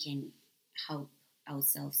then we can help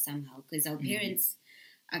ourselves somehow, because our parents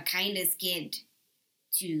are kind of scared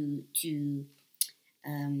to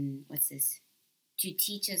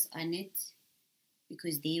teach us on it,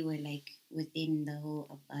 because they were like within the whole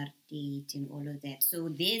apartheid and all of that. So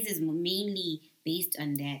theirs is mainly based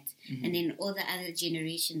on that, and then all the other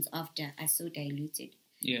generations after are so diluted.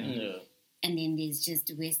 And then there's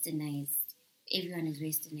just westernized. Everyone is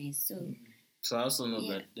westernized. So I also know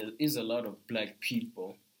that there is a lot of Black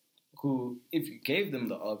people who, if you gave them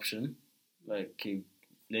the option, like, okay,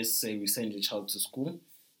 let's say we send your child to school,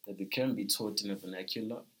 that they can be taught in a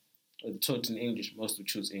vernacular, or taught in English, most would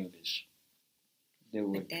choose English. They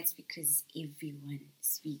would. But that's because everyone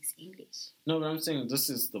speaks English. No, but I'm saying this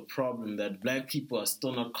is the problem, that Black people are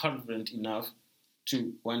still not confident enough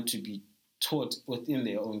to want to be taught within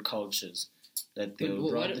their own cultures. that But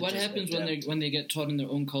they'll what happens when they get taught in their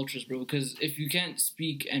own cultures, bro? Because if you can't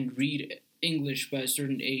speak and read English by a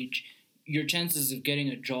certain age, your chances of getting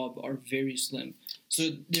a job are very slim. So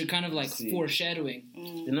they're kind of like foreshadowing.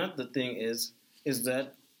 You know, the thing is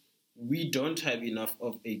that we don't have enough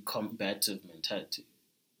of a combative mentality.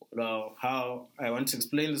 Now, how I want to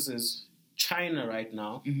explain this is China right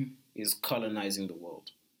now is colonizing the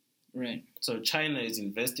world. Right. So China is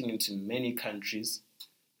investing into many countries,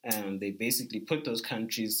 and they basically put those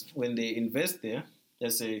countries, when they invest there,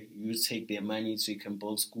 let's say you take their money so you can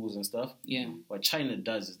build schools and stuff. Yeah. What China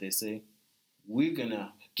does is they say, we're going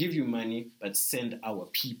to give you money, but send our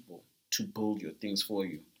people to build your things for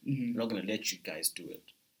you. We're not going to let you guys do it.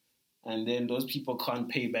 And then those people can't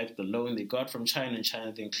pay back the loan they got from China, and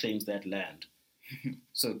China then claims that land.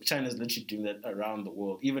 So China's literally doing that around the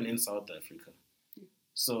world, even in South Africa.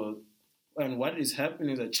 So, and what is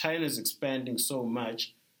happening is that China is expanding so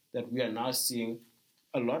much that we are now seeing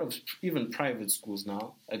a lot of even private schools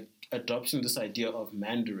now adopting this idea of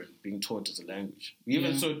Mandarin being taught as a language. We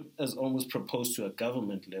even saw it as almost proposed to a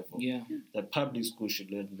government level that public schools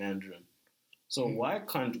should learn Mandarin. So why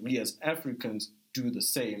can't we as Africans do the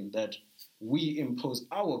same, that we impose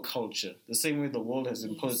our culture the same way the world has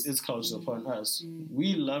imposed its culture upon us?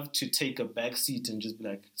 We love to take a back seat and just be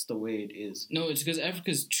like, it's the way it is. No, it's because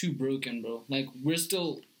Africa's too broken, bro. Like, we're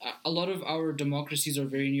still, a lot of our democracies are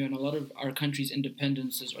very new, and a lot of our countries'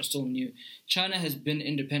 independences are still new. China has been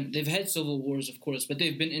independent. They've had civil wars, of course, but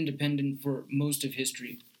they've been independent for most of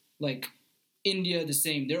history. Like, India, the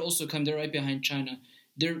same. They're right behind China.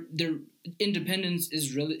 Their independence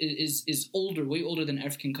is older, way older than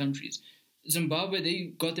African countries. Zimbabwe,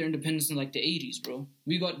 they got their independence in like the 80s, bro.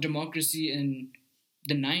 We got democracy in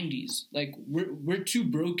the 90s. Like, we're too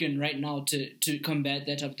broken right now to combat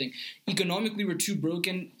that type of thing. Economically, we're too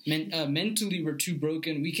broken. Mentally, we're too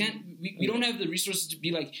broken. We don't have the resources to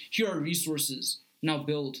be like, here are resources, now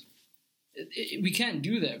build. We can't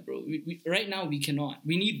do that, bro. Right now, we cannot.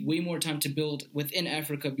 We need way more time to build within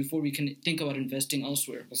Africa before we can think about investing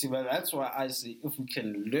elsewhere. You see, but that's why I say if we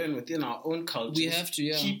can learn within our own cultures, we have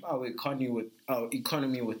to, keep our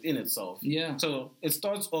economy within itself. Yeah. So it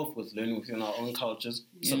starts off with learning within our own cultures,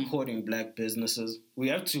 supporting black businesses. We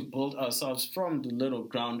have to build ourselves from the little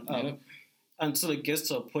ground up until it gets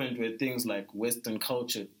to a point where things like Western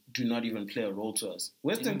culture do not even play a role to us.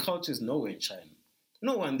 Western culture is nowhere in China.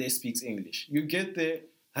 No one there speaks English. You get there,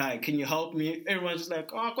 hi, can you help me? Everyone's just like,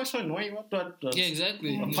 oh, what's your name? What? Yeah,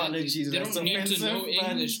 exactly. Apologies. They don't need to know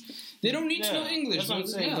English. They don't need to know English. That's what I'm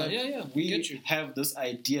saying. We have this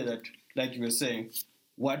idea that, like you were saying,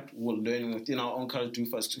 what will learning within our own culture do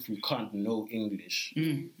for us if we can't know English?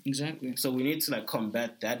 Exactly. So we need to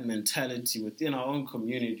combat that mentality within our own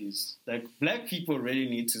communities. Like, black people really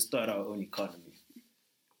need to start our own economy.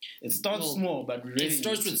 It starts small, but really it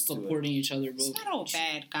starts with supporting each other, bro. It's not all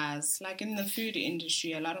bad, guys. Like, in the food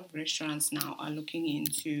industry, a lot of restaurants now are looking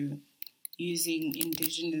into using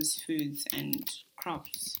indigenous foods and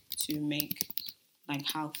crops to make like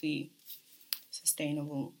healthy,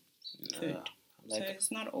 sustainable food. So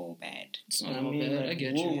it's not all bad. It's not all bad. I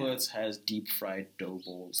get you. Woolworths has deep fried dough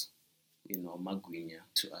balls. Magwinya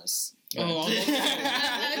to us. Oh,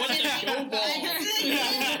 what's a dough ball?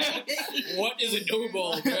 What is a dough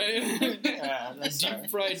ball, right? Deep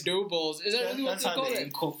fried dough balls. Is that really what they call it? That's how they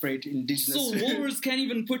incorporate indigenous. So Woolworths can't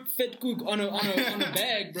even put fat cook on a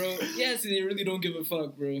bag, bro. Yes, they really don't give a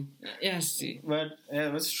fuck, bro. Yes, but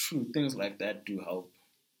that's true. Things like that do help.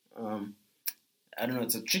 I don't know.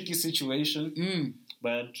 It's a tricky situation,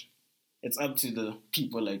 but it's up to the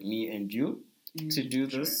people like me and you to do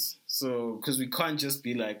this. So, because we can't just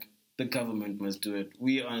be like, the government must do it.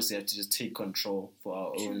 We honestly have to just take control for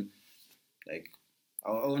our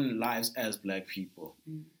own lives as black people.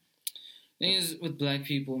 Thing is, with black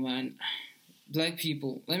people, man, black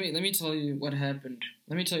people. Let me tell you what happened.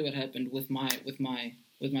 Let me tell you what happened with my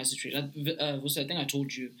situation. I think I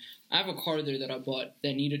told you. I have a car there that I bought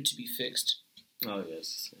that needed to be fixed. Oh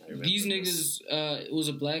yes, these niggas. It was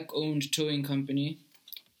a black-owned towing company,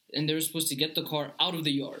 and they were supposed to get the car out of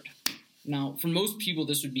the yard. Now, for most people,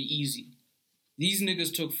 this would be easy. These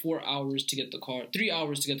niggas took 4 hours to get the car, 3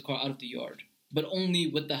 hours to get the car out of the yard, but only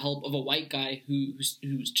with the help of a white guy who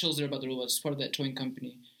chills there about the robots. He's part of that towing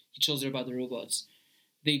company. He chills there about the robots.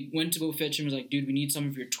 They went to go fetch him. Was like, dude, we need some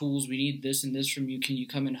of your tools. We need this and this from you. Can you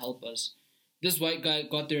come and help us? This white guy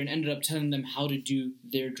got there and ended up telling them how to do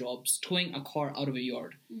their jobs, towing a car out of a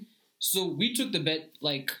yard. So we took the bet,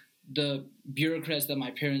 like the bureaucrats that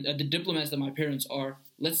my parents, the diplomats that my parents are.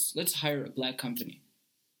 Let's hire a black company.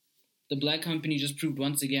 The black company just proved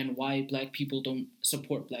once again why black people don't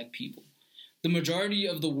support black people. the majority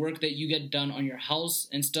of the work that you get done on your house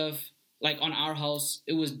and stuff, like on our house,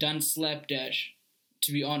 it was done slapdash.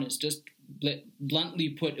 To be honest, just bluntly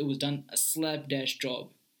put, it was done a slapdash job.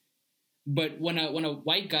 But when a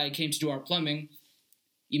white guy came to do our plumbing,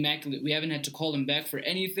 immaculate. We haven't had to call him back for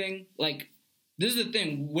anything. Like, this is the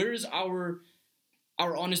thing. Where's our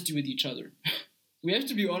honesty with each other? We have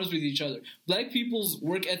to be honest with each other. Black people's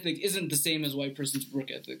work ethic isn't the same as white person's work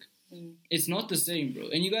ethic. It's not the same, bro.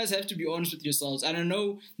 And you guys have to be honest with yourselves. And I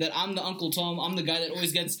know that I'm the Uncle Tom. I'm the guy that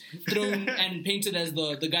always gets thrown and painted as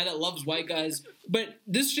the guy that loves white guys. But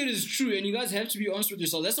this shit is true, and you guys have to be honest with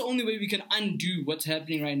yourselves. That's the only way we can undo what's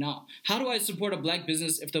happening right now. How do I support a black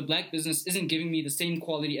business if the black business isn't giving me the same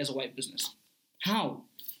quality as a white business? How?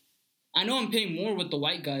 I know I'm paying more with the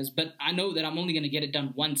white guys, but I know that I'm only going to get it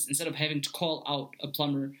done once instead of having to call out a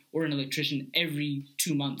plumber or an electrician every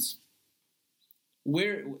 2 months.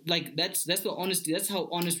 Where, like, that's the honesty. That's how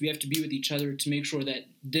honest we have to be with each other to make sure that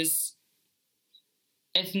this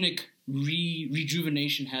ethnic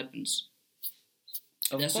rejuvenation happens.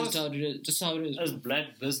 That's just how it is. Just how it is. As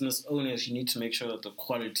black business owners, you need to make sure that the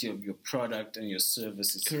quality of your product and your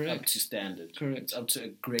service is up to standard. Correct. It's up to a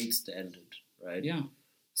great standard, right? Yeah.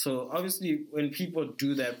 So obviously, when people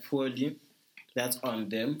do that poorly, that's on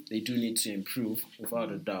them. They do need to improve,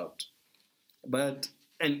 without a doubt. But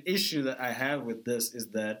an issue that I have with this is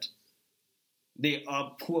that they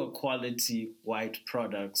are poor quality white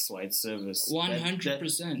products, white service.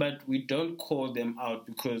 100%. But we don't call them out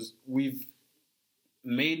because we've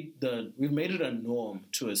made it a norm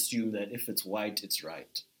to assume that if it's white, it's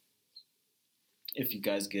right. If you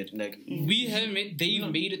guys get, like, we haven't made, they've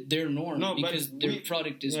made it their norm because their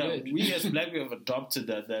product is good. We as black people have adopted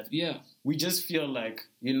that we just feel like,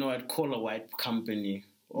 I'd call a white company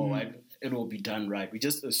or it will be done right. We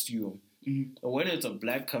just assume. But when it's a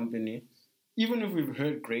black company, even if we've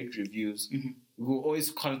heard great reviews, we will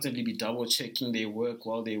always constantly be double checking their work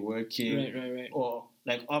while they're working. Right. Or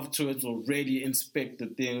like afterwards we'll really inspect the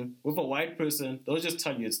thing. With a white person, they'll just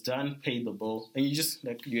tell you it's done, pay the bill, and you just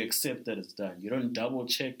you accept that it's done. You don't double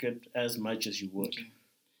check it as much as you would. Okay.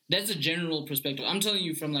 That's a general perspective. I'm telling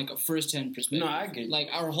you from like a first-hand perspective. No, I get it. Like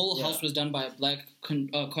our whole house was done by a black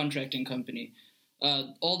contracting company.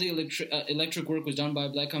 All the electric work was done by a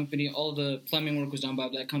black company. All the plumbing work was done by a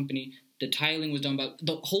black company. The tiling was done by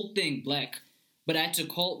the whole thing black. But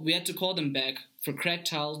we had to call them back for cracked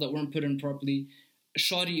tiles that weren't put in properly,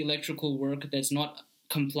 shoddy electrical work that's not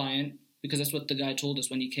compliant, because that's what the guy told us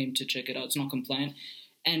when he came to check it out. It's not compliant,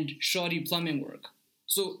 and shoddy plumbing work.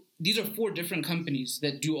 So these are 4 different companies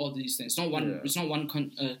that do all these things. It's not one. Yeah. It's not one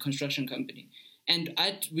construction company. And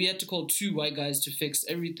we had to call 2 white guys to fix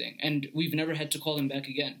everything, and we've never had to call them back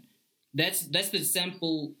again. That's the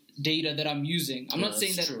sample data that I'm using. I'm not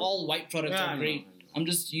saying that all white products are great. I'm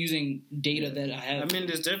just using data that I have. I mean,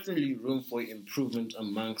 there's definitely room for improvement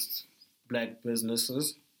amongst black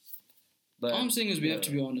businesses. But all I'm saying is we have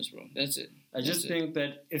to be honest, bro. That's it. I just think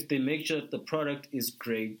that if they make sure that the product is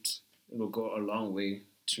great, it will go a long way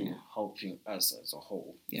to helping us as a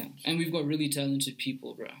whole. Yeah, and we've got really talented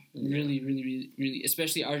people, bro. Yeah. Really, really, really, really,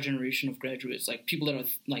 especially our generation of graduates, like people that are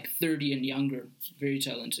like 30 and younger, very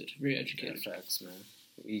talented, very educated. Yeah, facts, man.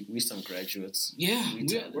 We some graduates. Yeah,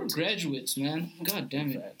 we're graduates, man. God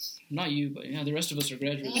damn it. Facts. Not you, but the rest of us are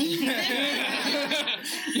graduates.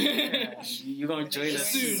 You're going to join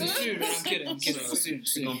us soon. I'm kidding. Soon.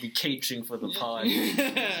 You're going to be catering for the pod.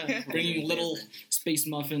 Bringing little space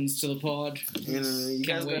muffins to the pod. You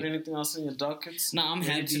guys got anything else in your dockets? Nah, I'm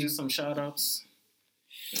happy to do some shout-outs.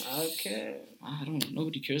 Okay. I don't.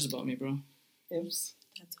 Nobody cares about me, bro. Oops.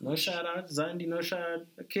 No shout-out. Zandi, no shout-out.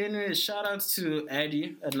 Okay, anyway, shout-outs to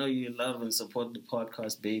Addy. I know you love and support the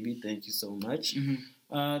podcast, baby. Thank you so much.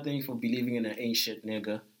 Thank you for believing in an ain't shit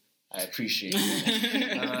nigga. I appreciate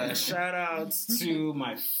it. Shout-outs to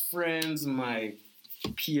my friends, my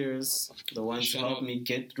peers, the ones who helped me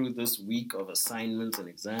get through this week of assignments and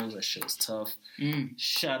exams. That shit was tough.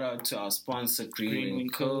 Shout out to our sponsor, Green Wing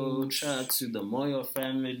Code. Shout out to the Moyo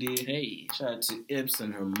family. Hey. Shout out to Ips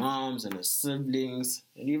and her moms and her siblings,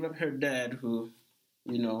 and even her dad, who,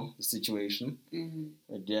 the situation.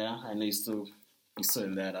 But yeah, I know you're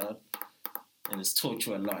sorting that out. And it's taught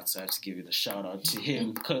you a lot, so I have to give you the shout out to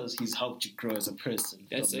him because he's helped you grow as a person.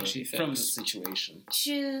 That's actually from the situation.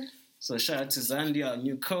 True. So shout out to Zandi, our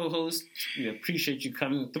new co-host. We appreciate you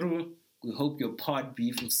coming through. We hope your pod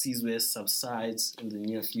beef with Caesar subsides in the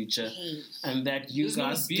near future. And that you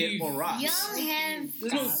guys get more rocks. Y'all have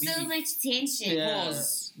so much tension. Yeah.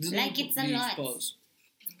 It's a lot.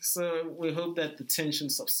 So we hope that the tension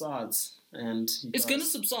subsides. And it's gonna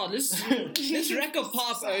subside. Let's rack a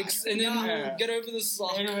pipe, Oaks, and then we'll get over this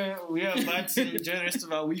song. Anyway, we are about to enjoy the rest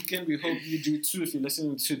of our weekend. We hope you do too. If you're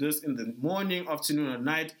listening to this in the morning, afternoon, or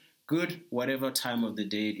night, good, whatever time of the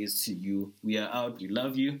day it is to you. We are out. We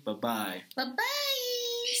love you. Bye-bye.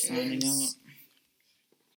 Bye-bye. Signing out.